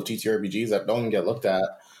shelves of TTRPGs that don't even get looked at.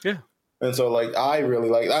 Yeah. And so like I really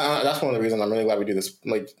like that's one of the reasons I'm really glad we do this,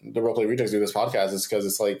 like the Roleplay Rejects do this podcast, is because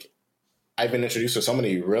it's like I've been introduced to so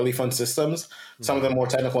many really fun systems, some of them more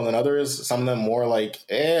technical than others, some of them more like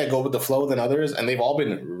go with the flow than others, and they've all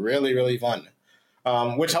been really, really fun.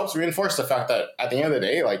 Which helps reinforce the fact that at the end of the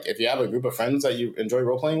day, like if you have a group of friends that you enjoy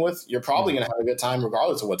role playing with, you're probably going to have a good time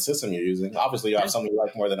regardless of what system you're using. Obviously, you have some you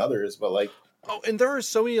like more than others, but like and there are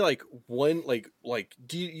so many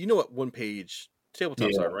do you know what one page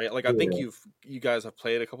tabletops are, right? Like I think you guys have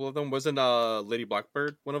played a couple of them. Wasn't Lady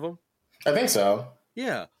Blackbird one of them? I think so.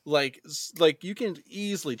 Yeah, like you can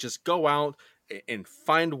easily just go out and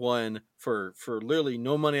find one for literally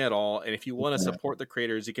no money at all. And if you want to support the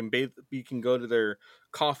creators, you can go to their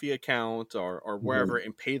coffee account or wherever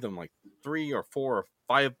and pay them like $3 or $4 or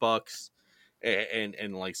 $5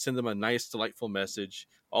 and like send them a nice, delightful message.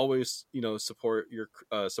 Always, support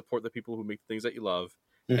the people who make things that you love,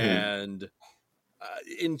 and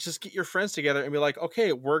just get your friends together and be like,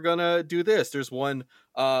 okay, we're gonna do this. There's one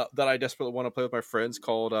that I desperately want to play with my friends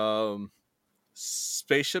called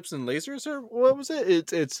Spaceships and Lasers, or what was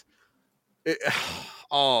it? It's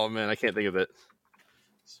oh man, I can't think of it.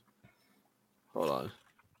 Hold on.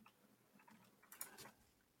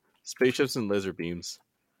 Spaceships and laser beams.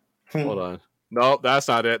 Hold on. No, that's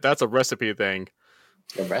not it. That's a recipe thing.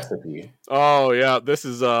 A recipe? Oh yeah, this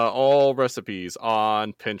is all recipes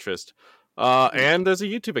on Pinterest. And there's a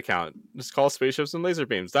YouTube account. It's called Spaceships and Laser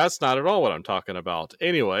Beams. That's not at all what I'm talking about.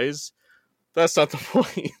 Anyways, that's not the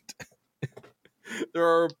point. There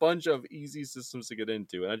are a bunch of easy systems to get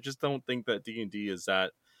into, and I just don't think that D&D is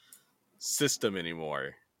that system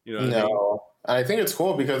anymore. You know what I mean? And I think it's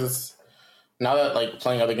cool because it's now that like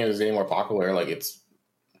playing other games is getting more popular. Like it's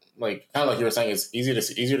like kind of like you were saying, it's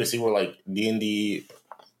easier to see where like D&D.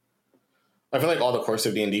 I feel like all the courses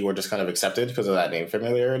of D&D were just kind of accepted because of that name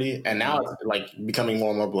familiarity, and now it's like becoming more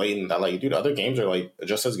and more blatant that like, dude, other games are like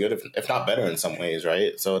just as good, if not better in some ways,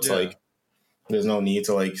 right? So it's like there's no need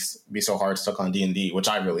to like be so hard stuck on D&D, which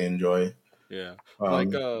I really enjoy. Yeah,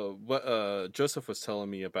 like what Joseph was telling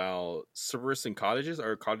me about Cerberus and Cottages,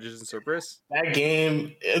 or Cottages and Cerberus. That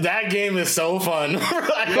game is so fun.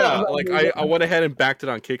 Yeah, like I went ahead and backed it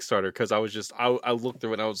on Kickstarter because I was just I looked through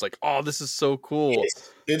it and I was like, oh, this is so cool.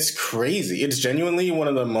 It's crazy. It's genuinely one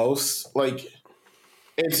of the most like.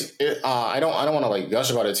 I don't want to like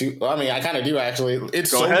gush about it too. I mean, I kind of do actually.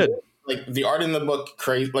 It's Go ahead. Good. Like the art in the book,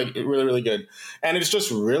 crazy, like really, really good, and it's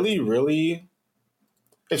just really, really.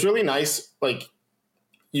 It's really nice. Like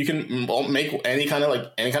you can make any kind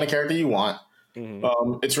of character you want.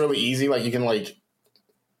 It's really easy. Like you can like.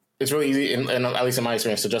 It's really easy, and at least in my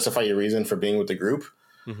experience, to justify your reason for being with the group.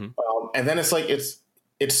 And then it's like it's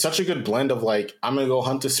such a good blend of like, I'm gonna go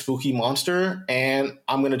hunt a spooky monster and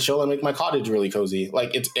I'm gonna chill and make my cottage really cozy.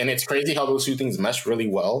 Like it's crazy how those two things mesh really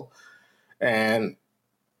well. And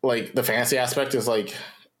like the fantasy aspect is like,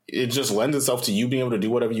 it just lends itself to you being able to do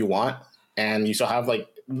whatever you want. And you still have like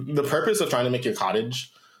the purpose of trying to make your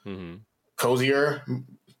cottage cozier.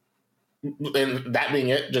 And that being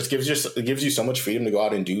it, just gives you so much freedom to go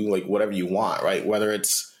out and do like whatever you want, right? Whether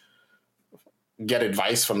it's get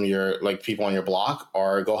advice from your like people on your block,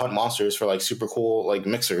 or go hunt monsters for like super cool like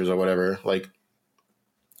mixers or whatever. Like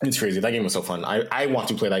It's crazy. That game was so fun. I want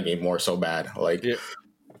to play that game more so bad. Like,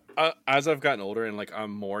 as I've gotten older and like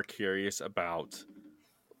I'm more curious about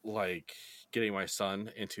like getting my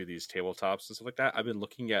son into these tabletops and stuff like that, I've been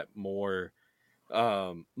looking at more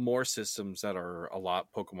systems that are a lot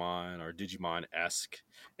Pokemon or Digimon-esque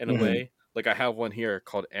in a way. Like I have one here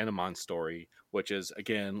called Animon Story, which is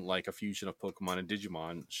again like a fusion of Pokemon and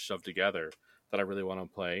Digimon shoved together that I really want to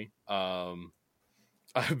play.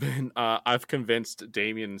 I've convinced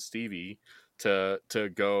Damien and Stevie to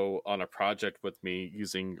go on a project with me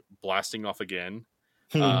using Blasting Off Again,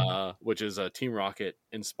 which is a Team Rocket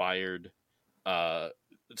inspired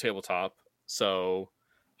tabletop. So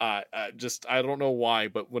I don't know why,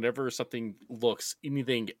 but whenever something looks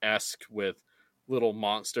anything esque with little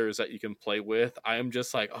monsters that you can play with, I am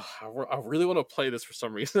just like, oh, I really want to play this for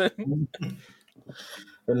some reason.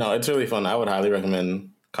 But no, it's really fun. I would highly recommend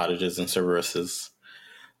Cottages and Cerberuses.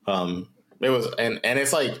 It was, and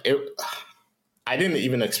it's like it. I didn't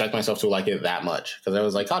even expect myself to like it that much because I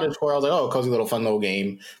was like Cottage Core. I was like, oh, cozy little fun little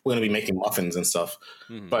game. We're gonna be making muffins and stuff.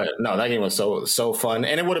 But no, that game was so fun,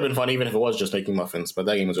 and it would have been fun even if it was just making muffins. But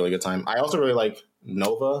that game was a really good time. I also really like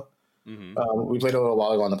Nova. We played a little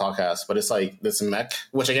while ago on the podcast, but it's like this mech,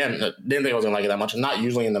 which again didn't think I was gonna like it that much. I'm not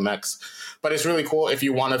usually in the mechs, but it's really cool if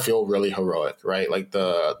you want to feel really heroic, right? Like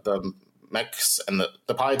the mechs and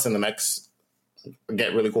the pilots and the mechs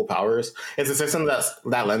get really cool powers. It's a system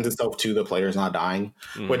that lends itself to the players not dying,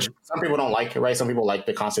 which some people don't like, right? Some people like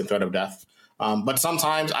the constant threat of death. But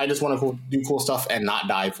sometimes I just want to do cool stuff and not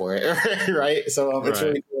die for it, right? So it's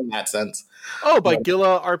really cool in that sense. Oh, by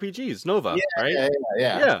Gila RPGs, Nova, right?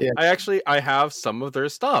 Yeah. I have some of their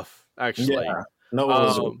stuff, actually. Yeah. Nova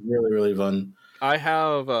was really, really fun. I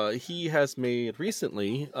have, he has made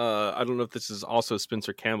recently, I don't know if this is also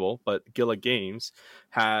Spencer Campbell, but Gila Games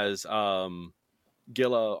has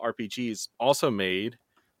Gila RPGs also made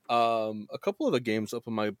a couple of the games up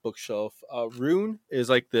on my bookshelf. Rune is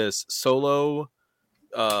like this solo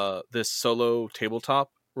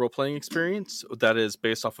tabletop role-playing experience that is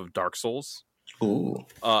based off of Dark Souls. Ooh.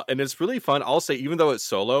 And it's really fun. I'll say, even though it's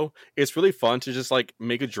solo, it's really fun to just like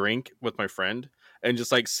make a drink with my friend and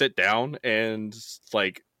just like sit down and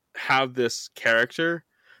like have this character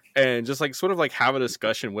and just like sort of like have a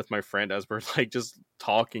discussion with my friend as we're like just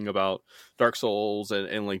talking about Dark Souls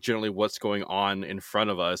and like generally what's going on in front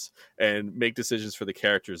of us and make decisions for the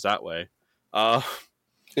characters that way.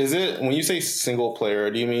 Is it, when you say single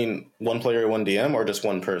player, do you mean one player, one DM, or just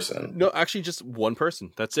one person? No, actually just one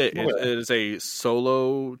person. That's it. Okay. It is a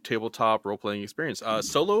solo tabletop role-playing experience.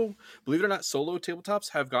 Believe it or not, solo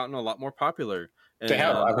tabletops have gotten a lot more popular. They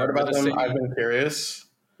have. I've heard about them. I've been curious.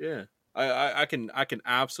 Yeah. I can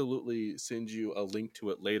absolutely send you a link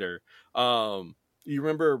to it later. You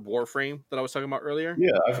remember Warframe that I was talking about earlier?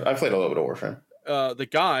 Yeah, I've played a little bit of Warframe. The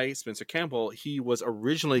guy, Spencer Campbell, he was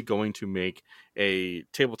originally going to make a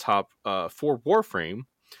tabletop for Warframe,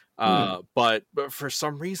 but for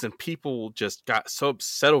some reason people just got so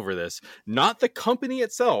upset over this. Not the company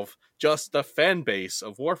itself, just the fan base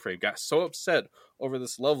of Warframe got so upset over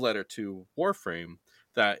this love letter to Warframe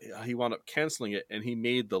that he wound up canceling it, and he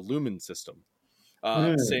made the Lumen system.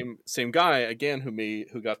 Same guy again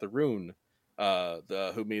who got the Rune,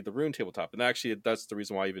 who made the Rune tabletop, and actually that's the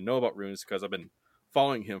reason why I even know about Rune, is because I've been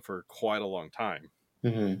following him for quite a long time.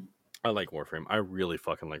 I like Warframe. I really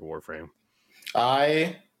fucking like Warframe.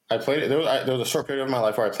 I played it. There was a short period of my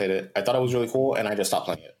life where I played it. I thought it was really cool, and I just stopped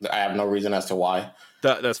playing it. I have no reason as to why.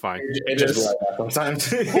 That's fine. It just be like that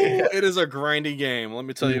sometimes. It is a grindy game. Let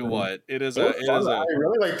me tell you what. It is. I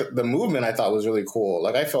really like the movement. I thought was really cool.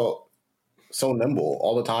 Like I felt so nimble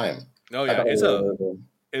all the time. Oh yeah,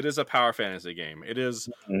 it is a power fantasy game. It is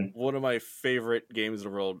one of my favorite games in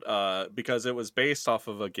the world because it was based off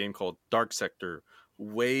of a game called Dark Sector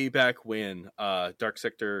way back when. Dark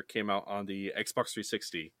Sector came out on the Xbox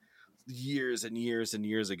 360 years and years and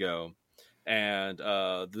years ago. And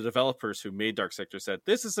the developers who made Dark Sector said,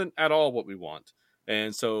 this isn't at all what we want.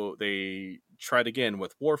 And so they tried again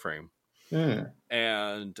with Warframe.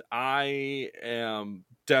 And I am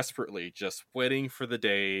desperately just waiting for the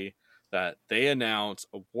day that they announce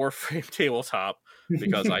a Warframe tabletop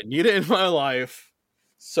because I need it in my life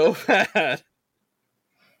so bad.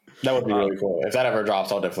 That would be really cool. If that ever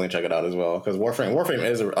drops, I'll definitely check it out as well. Because Warframe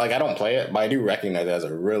is like, I don't play it, but I do recognize it as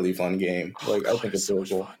a really fun game. Like I think it's so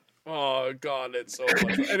cool. Fun. Oh god, it's so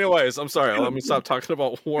much fun. Anyways, I'm sorry. Let me stop talking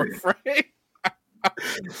about Warframe.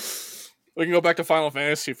 We can go back to Final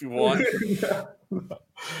Fantasy if you want.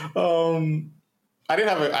 I didn't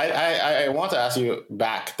have I want to ask you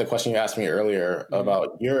back the question you asked me earlier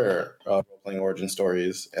about your playing origin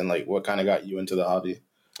stories and like what kind of got you into the hobby.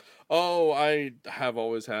 Oh, I have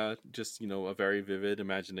always had just, a very vivid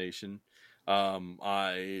imagination.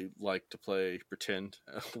 I like to play pretend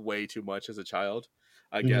way too much as a child.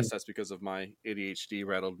 I Mhm. guess that's because of my ADHD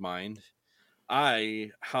rattled mind.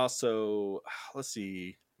 I also, let's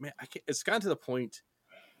see, man, it's gotten to the point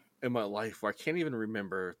in my life where I can't even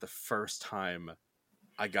remember the first time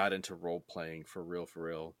I got into role playing for real, for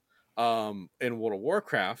real. In World of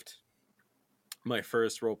Warcraft, my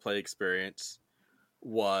first role play experience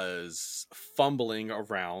was fumbling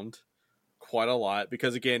around quite a lot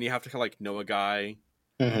because again, you have to kind of like know a guy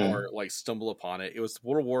Mhm. or like stumble upon it. It was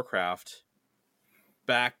World of Warcraft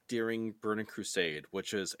back during Burning Crusade,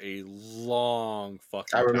 which is a long I fucking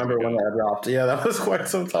time remember when ago. that dropped. Yeah, that was quite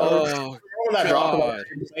some time. Oh When that dropped, god.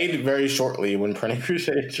 it played very shortly when Burning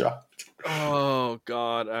Crusade dropped. Oh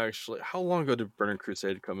god, actually. How long ago did Burning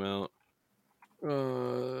Crusade come out?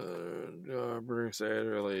 Burning Crusade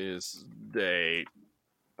release date.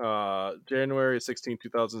 January 16,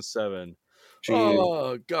 2007. Jeez,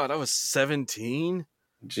 Oh god, I was 17.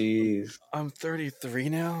 jeez. I'm 33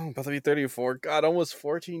 now. I'm about to be 34. God, almost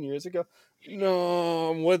 14 years ago. No,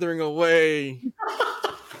 I'm withering away.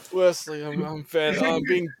 Wesley, I'm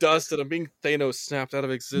being dusted. I'm being Thanos snapped out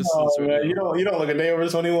of existence Oh right man, now. you don't look a day over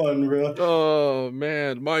 21, bro. Oh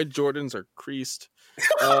man, my Jordans are creased.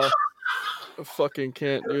 I fucking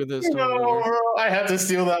can't do this no No, more. bro, I had to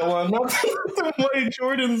steal that one. The white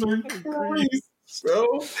Jordans were Creased. creased, bro.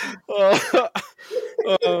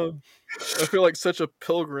 Um, I feel like such a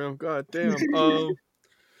pilgrim. God damn.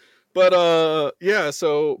 But yeah,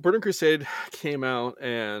 so Burning Crusade came out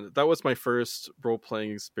and that was my first role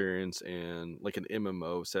playing experience in like an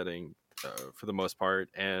MMO setting for the most part,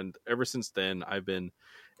 and ever since then I've been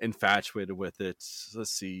infatuated with it.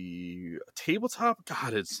 Let's see, tabletop.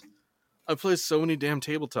 God, I played so many damn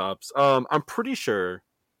tabletops. I'm pretty sure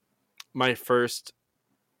my first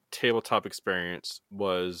tabletop experience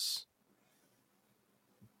was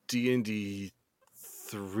D&D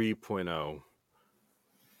 3.0,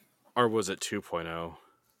 or was it 2.0?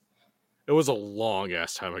 It was a long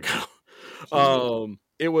ass time ago.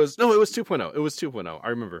 It was 2.0. It was 2.0. I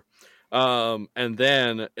remember.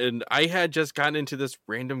 And I had just gotten into this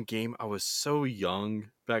random game. I was so young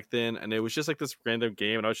back then, and it was just like this random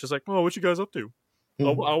game, and I was just like, "Oh, what you guys up to? I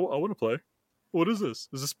want to play. What is this?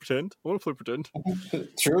 Is this pretend? I want to play pretend."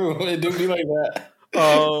 True, it do be like that.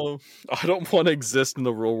 I don't want to exist in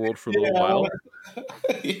the real world for a little Yeah, while.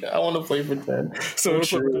 I want to play pretend. I So want to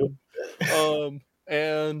play true. pretend.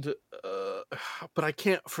 And but I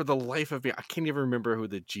can't for the life of me. I can't even remember who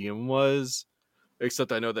the GM was,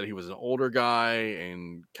 except I know that he was an older guy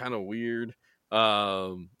and kind of weird.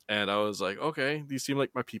 And I was like, okay, these seem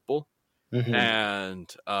like my people. Mhm.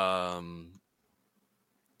 And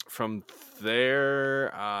from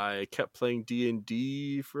there, I kept playing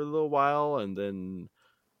D&D for a little while, and then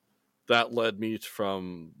that led me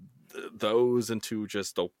from those into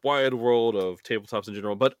just the wide world of tabletops in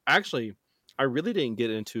general. But actually, I really didn't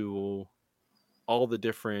get into all the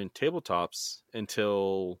different tabletops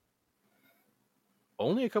until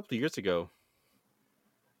only a couple of years ago.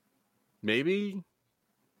 Maybe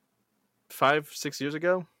 5-6 years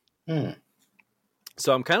ago. Hmm.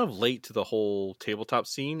 So I'm kind of late to the whole tabletop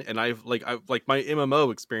scene, and I've my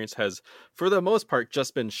MMO experience has, for the most part,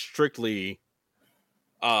 just been strictly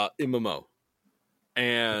MMO,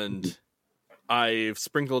 and I've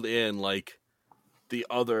sprinkled in like the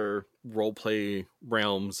other roleplay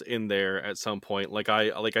realms in there at some point. Like I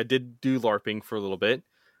did do LARPing for a little bit,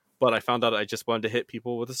 but I found out I just wanted to hit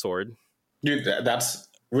people with a sword. Dude, that's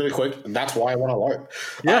really quick. That's why I want to LARP.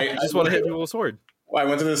 Yeah, I just want to hit people with a sword. I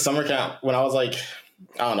went to this summer camp when I was like,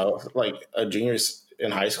 I don't know, like a junior in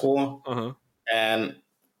high school, and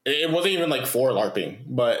it wasn't even like for LARPing,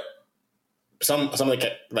 but some of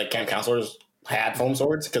the like camp counselors had foam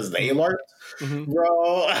swords because they LARPed. Mm-hmm.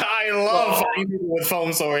 Bro, I love fighting people with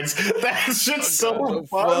foam swords. That's just so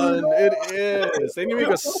fun. It is.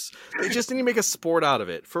 They just need to make a sport out of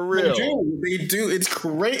it, for real. They do. It's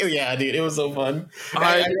great. Yeah, dude, it was so fun.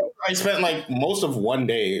 I spent like most of one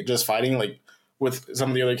day just fighting like with some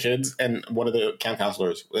of the other kids and one of the camp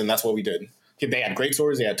counselors, and that's what we did. They had great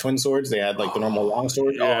swords. They had twin swords. They had like the normal long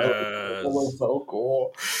sword. Yes. It was so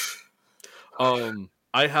cool.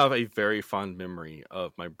 I have a very fond memory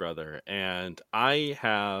of my brother, and I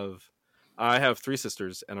have 3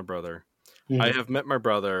 sisters and a brother. Mm-hmm. I have met my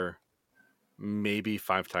brother maybe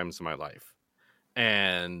 5 times in my life,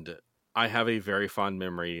 and I have a very fond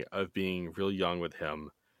memory of being real young with him.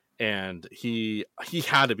 And he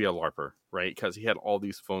had to be a LARPer, right? Because he had all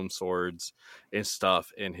these foam swords and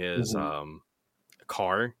stuff in his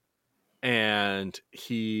car. and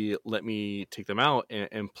he let me take them out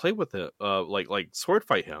and play with it, like sword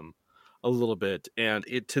fight him a little bit. And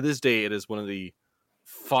it, to this day, it is one of the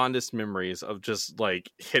fondest memories of just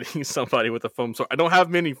like hitting somebody with a foam sword. I don't have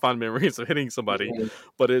many fond memories of hitting somebody,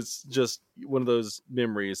 but it's just one of those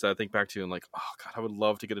memories that I think back to and like, oh god, I would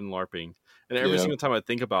love to get in LARPing. And every single time I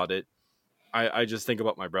think about it, I just think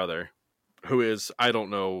about my brother, who is, I don't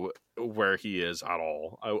know where he is at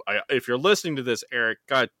all. I if you're listening to this, Eric,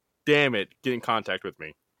 god damn it, get in contact with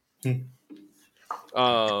me.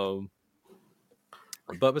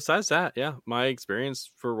 But besides that, yeah, my experience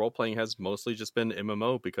for role playing has mostly just been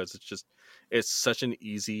MMO, because it's such an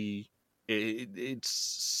easy, it's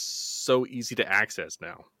so easy to access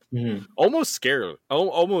now. Almost scary,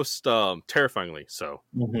 almost terrifyingly so.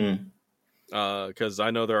 Because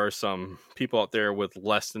I know there are some people out there with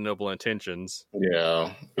less than noble intentions.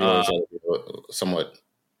 Yeah, somewhat.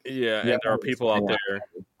 Yeah, and there are people out there.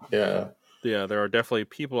 Yeah, there are definitely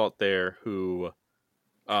people out there who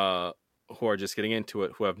are just getting into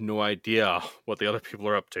it, who have no idea what the other people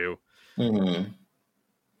are up to.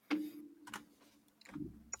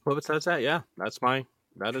 But besides that, yeah, that is my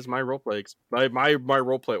roleplay. My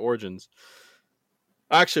roleplay origins.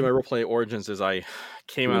 Actually, my roleplay origins is I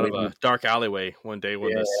came out of a dark alleyway one day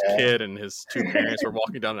when this kid and his two parents were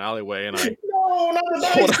walking down an alleyway, and I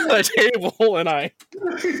pulled out a table and I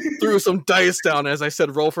threw some dice down as I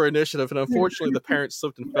said, roll for initiative, and unfortunately the parents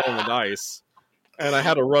slipped and fell on the dice, and I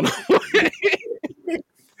had to run away.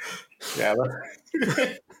 Yeah,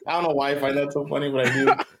 I don't know why I find that so funny, but I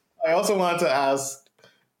do. I also wanted to ask,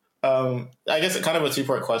 I guess kind of a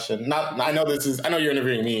two-part question. I know you're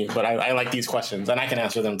interviewing me, but I like these questions and I can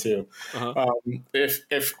answer them too.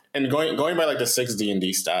 If going by like the 6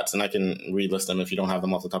 D&D stats, and I can relist them if you don't have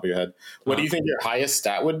them off the top of your head. What do you think your highest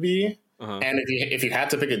stat would be? And if you had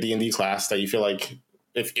to pick a D&D class that you feel like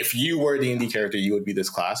if you were a D&D character, you would be this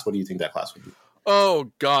class, what do you think that class would be?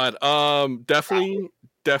 Oh God,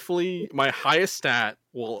 definitely my highest stat.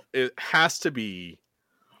 Well, it has to be.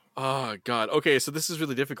 Oh God. Okay, so this is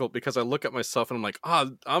really difficult because I look at myself and I'm like,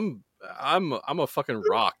 I'm a fucking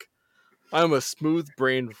rock. I'm a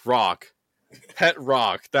smooth-brained rock, pet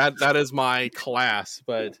rock. That is my class.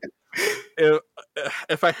 But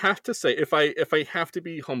if I have to say, if I have to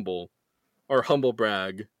be humble or humble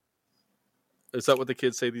brag, is that what the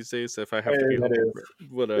kids say these days? If I have to be humble,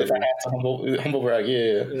 whatever. If I have to humble brag,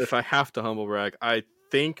 yeah. If I have to humble brag, I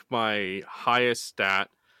think my highest stat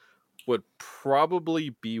would probably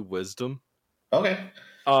be wisdom. Okay.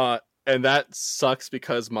 And that sucks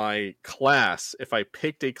because my class, if I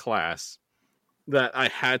picked a class that I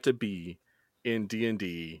had to be in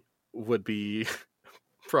D&D, would be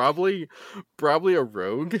probably a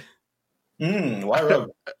rogue. Why rogue?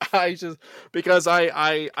 Because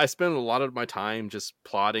I spend a lot of my time just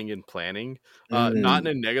plotting and planning, not in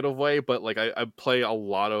a negative way, but like I play a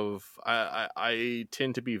lot of, I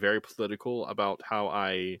tend to be very political about how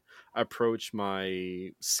I approach my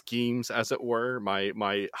schemes, as it were, my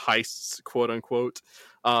heists, quote unquote.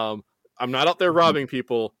 I'm not out there robbing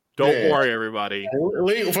people. Don't worry, everybody.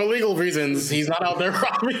 For legal reasons, he's not out there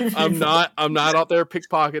robbing people. I'm not out there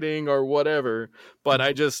pickpocketing or whatever. But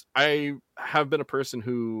I have been a person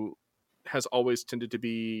who has always tended to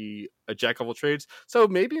be a jack of all trades. So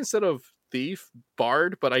maybe instead of thief,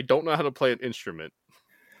 bard, but I don't know how to play an instrument.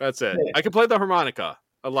 That's it. I can play the harmonica.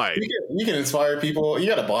 I lied. You can inspire people. You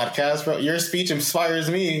got a podcast, bro. Your speech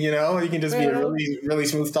inspires me. You know, you can just be a really, really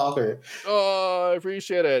smooth talker. Oh, I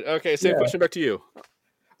appreciate it. Okay, same question back to you.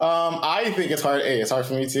 I think it's hard. It's hard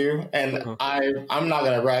for me too, and I'm not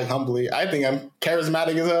gonna brag humbly. I think I'm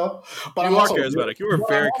charismatic as hell. But I'm also charismatic. You are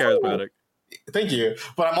very charismatic. Thank you.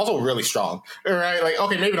 But I'm also really strong, right? Like,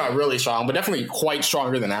 okay, maybe not really strong, but definitely quite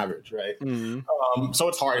stronger than average, right? So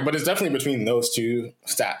it's hard, but it's definitely between those two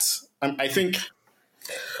stats. I think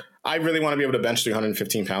I really want to be able to bench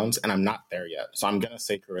 315 pounds, and I'm not there yet. So I'm gonna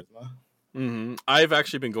say charisma. I've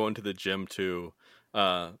actually been going to the gym to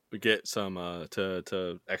get some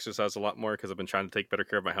to exercise a lot more because I've been trying to take better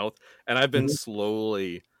care of my health, and I've been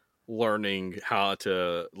slowly learning how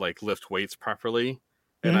to like lift weights properly,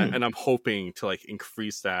 and I'm hoping to like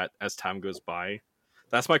increase that as time goes by.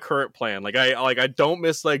 That's my current plan. I don't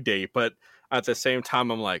miss leg day, but at the same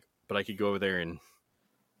time I'm like, but I could go over there and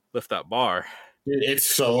lift that bar. Dude, it's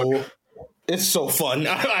so fun.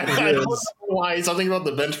 I don't know why. Something about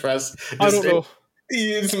the bench press. I don't know.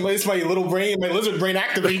 It's my little brain, my lizard brain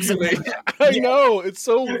activates. I know, it's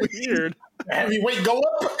so weird. Heavy weight go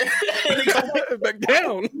up and it back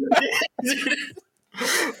down.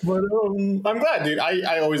 But I'm glad, dude.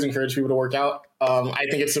 I always encourage people to work out. I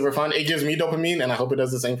think it's super fun. It gives me dopamine, and I hope it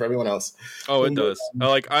does the same for everyone else. Oh, it does.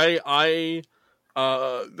 Like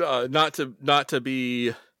not to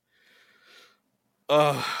be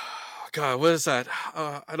God, what is that?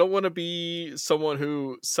 I don't want to be someone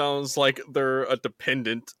who sounds like they're a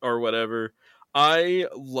dependent or whatever. I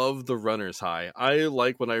love the runner's high. I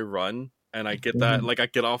like when I run and I get that, like I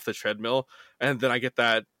get off the treadmill and then I get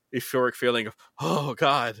that euphoric feeling of, oh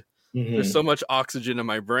God, there's so much oxygen in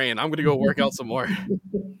my brain. I'm going to go work out some more.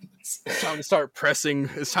 It's time to start pressing.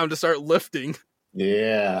 It's time to start lifting.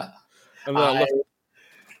 Yeah. I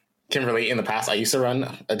can relate. In the past, I used to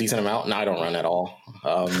run a decent amount. Now I don't run at all.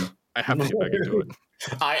 I have to get back into it.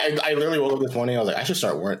 I literally woke up this morning. I was like, I should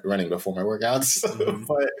start running before my workouts.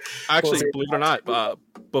 But actually, believe it or not,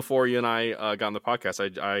 before you and I got on the podcast,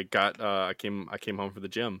 I came home from the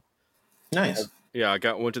gym. Nice. Yeah,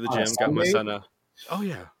 went to the gym, got my son. Oh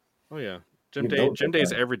yeah. Gym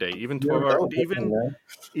days every day, even 12 hours,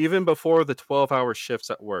 even before the 12-hour shifts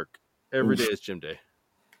at work. Every day is gym day.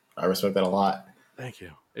 I respect that a lot. Thank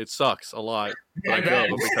you. It sucks a lot. But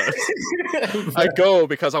I go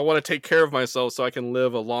because I want to take care of myself so I can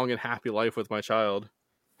live a long and happy life with my child.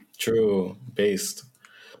 True. Based.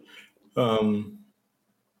 I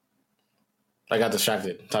got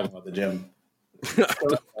distracted talking about the gym.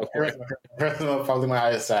 Probably my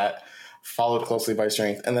highest stat, followed closely by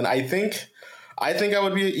strength. And then I think I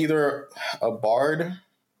would be either a bard.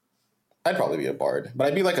 I'd probably be a bard, but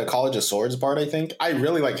I'd be like a College of Swords bard. I think I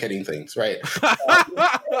really like hitting things, right?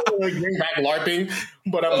 Like bring back LARPing,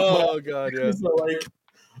 but God, yeah. So like,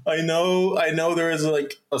 I know there is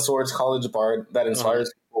like a swords college bard that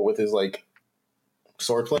inspires people with his like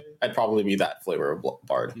swordplay. I'd probably be that flavor of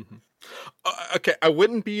bard. Okay, I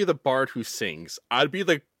wouldn't be the bard who sings. I'd be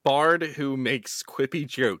the bard who makes quippy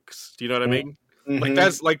jokes. Do you know what I mean?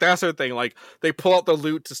 Like that's their thing. Like they pull out the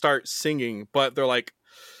lute to start singing, but they're like,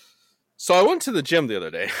 so I went to the gym the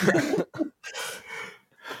other day.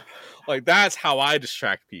 Like that's how I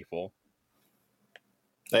distract people.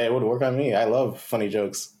 Hey, it would work on me. I love funny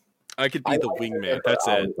jokes. I could be the wingman. That's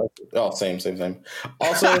it. Oh, same.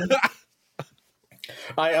 Also,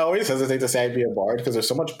 I always hesitate to say I'd be a bard because there's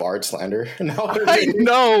so much bard slander. I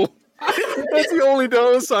know. That's the only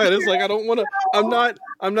downside. It's like I don't want to. I'm not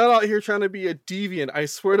out here trying to be a deviant. I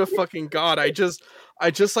swear to fucking God, I just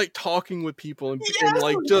like talking with people and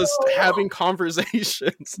like just having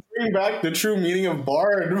conversations. Bring back the true meaning of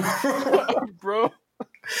bard, bro.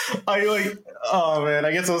 I like, oh man,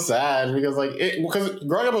 I get so sad because because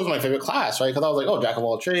growing up it was my favorite class, right? Because I was like, oh, jack of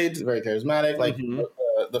all trades, very charismatic, like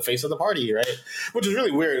the face of the party, right? Which is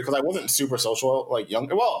really weird because I wasn't super social, like young.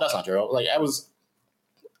 Well, that's not true. Like I was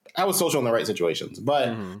social in the right situations,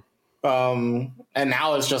 but and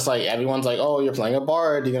now it's just like everyone's like, oh, you're playing a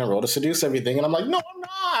bard, you're gonna roll to seduce everything, and I'm like, no, I'm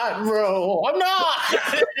not, bro, I'm not.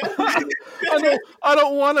 I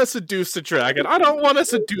don't want to seduce the dragon. I don't want to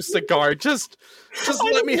seduce the guard. Just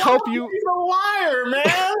let me help you. He's a liar,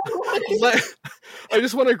 man. I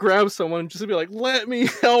just want to grab someone and just be like, let me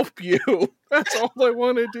help you. That's all I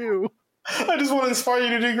want to do. I just want to inspire you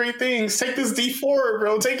to do great things. Take this D4,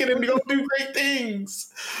 bro. Take it and go do great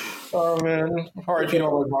things. Oh man, RIP to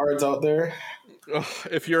all the bards out there.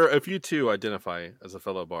 If you too identify as a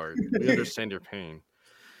fellow bard, we understand your pain.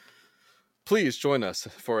 Please join us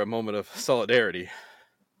for a moment of solidarity.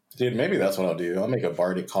 Dude, maybe that's what I'll do. I'll make a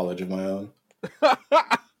bardic college of my own.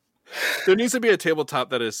 There needs to be a tabletop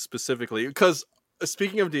that is specifically, because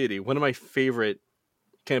speaking of deity, one of my favorite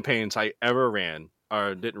campaigns I ever ran,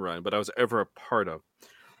 or didn't run, but I was ever a part of,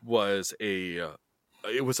 was it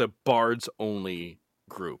was a bards only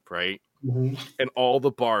group, right? And all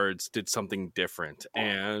the bards did something different.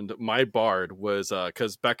 And my bard was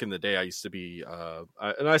because back in the day I used to be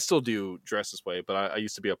and I still do dress this way, but I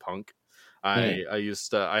used to be a punk. I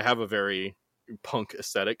have a very punk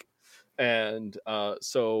aesthetic. And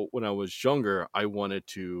so when I was younger, I wanted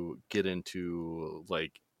to get into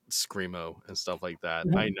like screamo and stuff like that.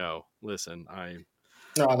 I know. Listen, I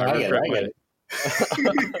regret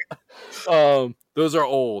those are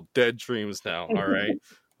old dead dreams now. All right.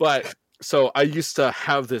 But so I used to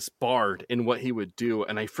have this bard in what he would do,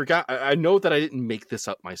 and I forgot. I know that I didn't make this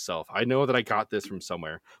up myself. I know that I got this from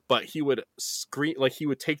somewhere. But he would scream, like he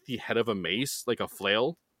would take the head of a mace, like a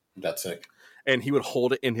flail. That's sick. And he would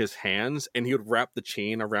hold it in his hands, and he would wrap the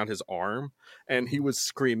chain around his arm, and he would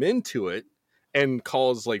scream into it and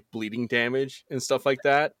cause like bleeding damage and stuff like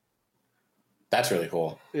that. That's really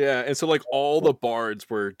cool. Yeah, and so like all the bards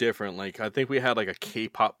were different. Like I think we had like a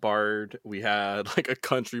K-pop bard, we had like a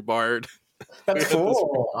country bard, That's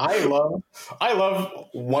cool. I love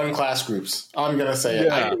one class groups. I'm gonna say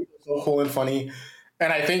it. I think it's so cool and funny,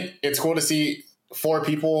 and I think it's cool to see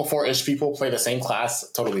four-ish people play the same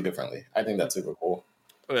class totally differently. I think that's super cool.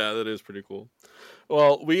 Yeah, that is pretty cool.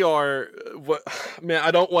 Well, we are. What, man?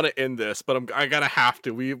 I don't want to end this, but I gotta have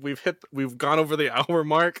to. We've gone over the hour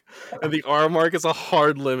mark, and the hour mark is a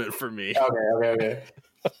hard limit for me. Okay.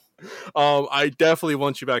 I definitely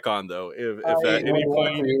want you back on though. If at any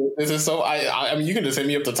point, this is so. I mean, you can just hit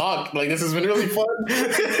me up to talk. Like, this has been really fun.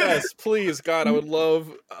 Yes, please, God, I would love.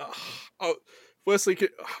 Wesley, can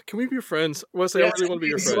we be friends? Wesley, yes, I really want to be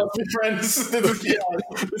your friend. Let's be friends.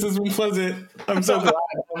 This has been pleasant. I'm so glad.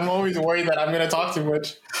 I'm always worried that I'm going to talk too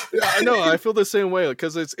much. Yeah, I know. I feel the same way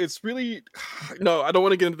because it's really. No, I don't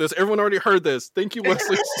want to get into this. Everyone already heard this. Thank you,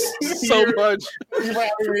 Wesley, so much.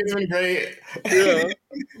 It's been great. Yeah,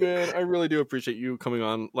 man, I really do appreciate you coming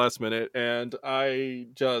on last minute, and I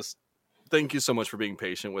just. Thank you so much for being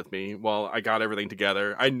patient with me while I got everything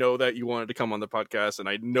together. I know that you wanted to come on the podcast, and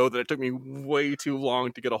I know that it took me way too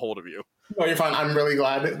long to get a hold of you. No, you're fine. I'm really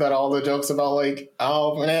glad that all the jokes about, like,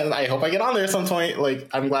 oh, man, I hope I get on there at some point. Like,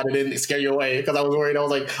 I'm glad it didn't scare you away because I was worried. I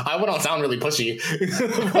was like, I wouldn't sound really pushy.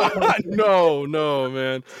 No,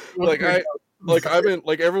 man. I've been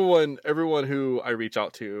like everyone who I reach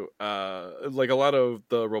out to, like a lot of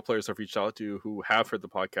the role players I've reached out to who have heard the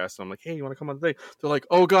podcast, and I'm like, hey, you want to come on the thing? They're like,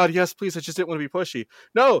 oh God, yes, please. I just didn't want to be pushy.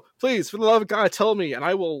 No, please, for the love of God, tell me, and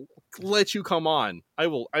I will let you come on. I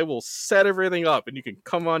will set everything up, and you can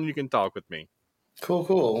come on and you can talk with me.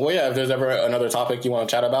 Cool. Well, yeah, if there's ever another topic you want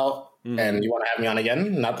to chat about and you want to have me on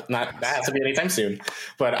again, not that has to be anytime soon,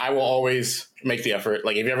 but I will always make the effort.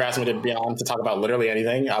 Like, if you ever ask me to be on to talk about literally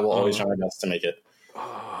anything, I will always try my best to make it.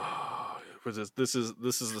 This is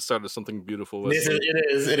the start of something beautiful. It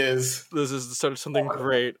is. This is the start of something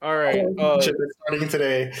great. All right. Starting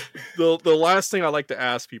today. The last thing I like to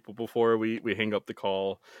ask people before we hang up the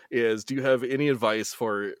call is, do you have any advice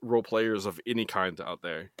for role players of any kind out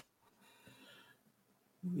there?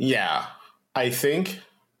 Yeah, I think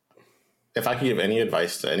if I could give any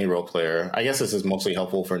advice to any role player, I guess this is mostly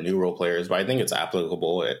helpful for new role players, but I think it's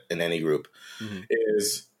applicable in any group.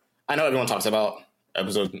 Is, I know everyone talks about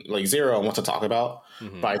episode like 0 and what to talk about,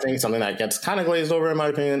 but I think something that gets kind of glazed over, in my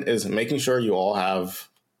opinion, is making sure you all have,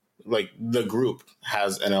 like, the group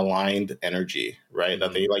has an aligned energy, right?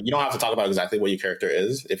 That they, like, you don't have to talk about exactly what your character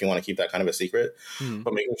is if you want to keep that kind of a secret,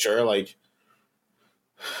 but making sure, like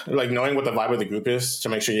knowing what the vibe of the group is to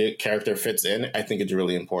make sure your character fits in, I think it's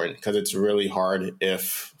really important, because it's really hard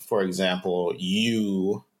if, for example,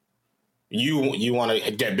 you want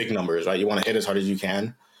to get big numbers, right? You want to hit as hard as you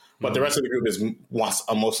can, but the rest of the group wants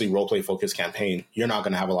a mostly roleplay focused campaign. You're not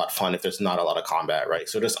going to have a lot of fun if there's not a lot of combat, right?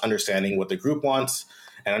 So just understanding what the group wants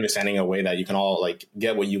and understanding a way that you can all, like,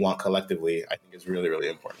 get what you want collectively, I think is really, really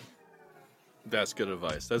important. That's good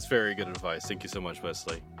advice. That's very good advice. Thank you so much,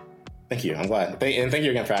 Wesley. Thank you. I'm glad. And thank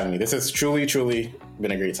you again for having me. This has truly, truly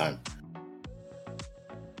been a great time.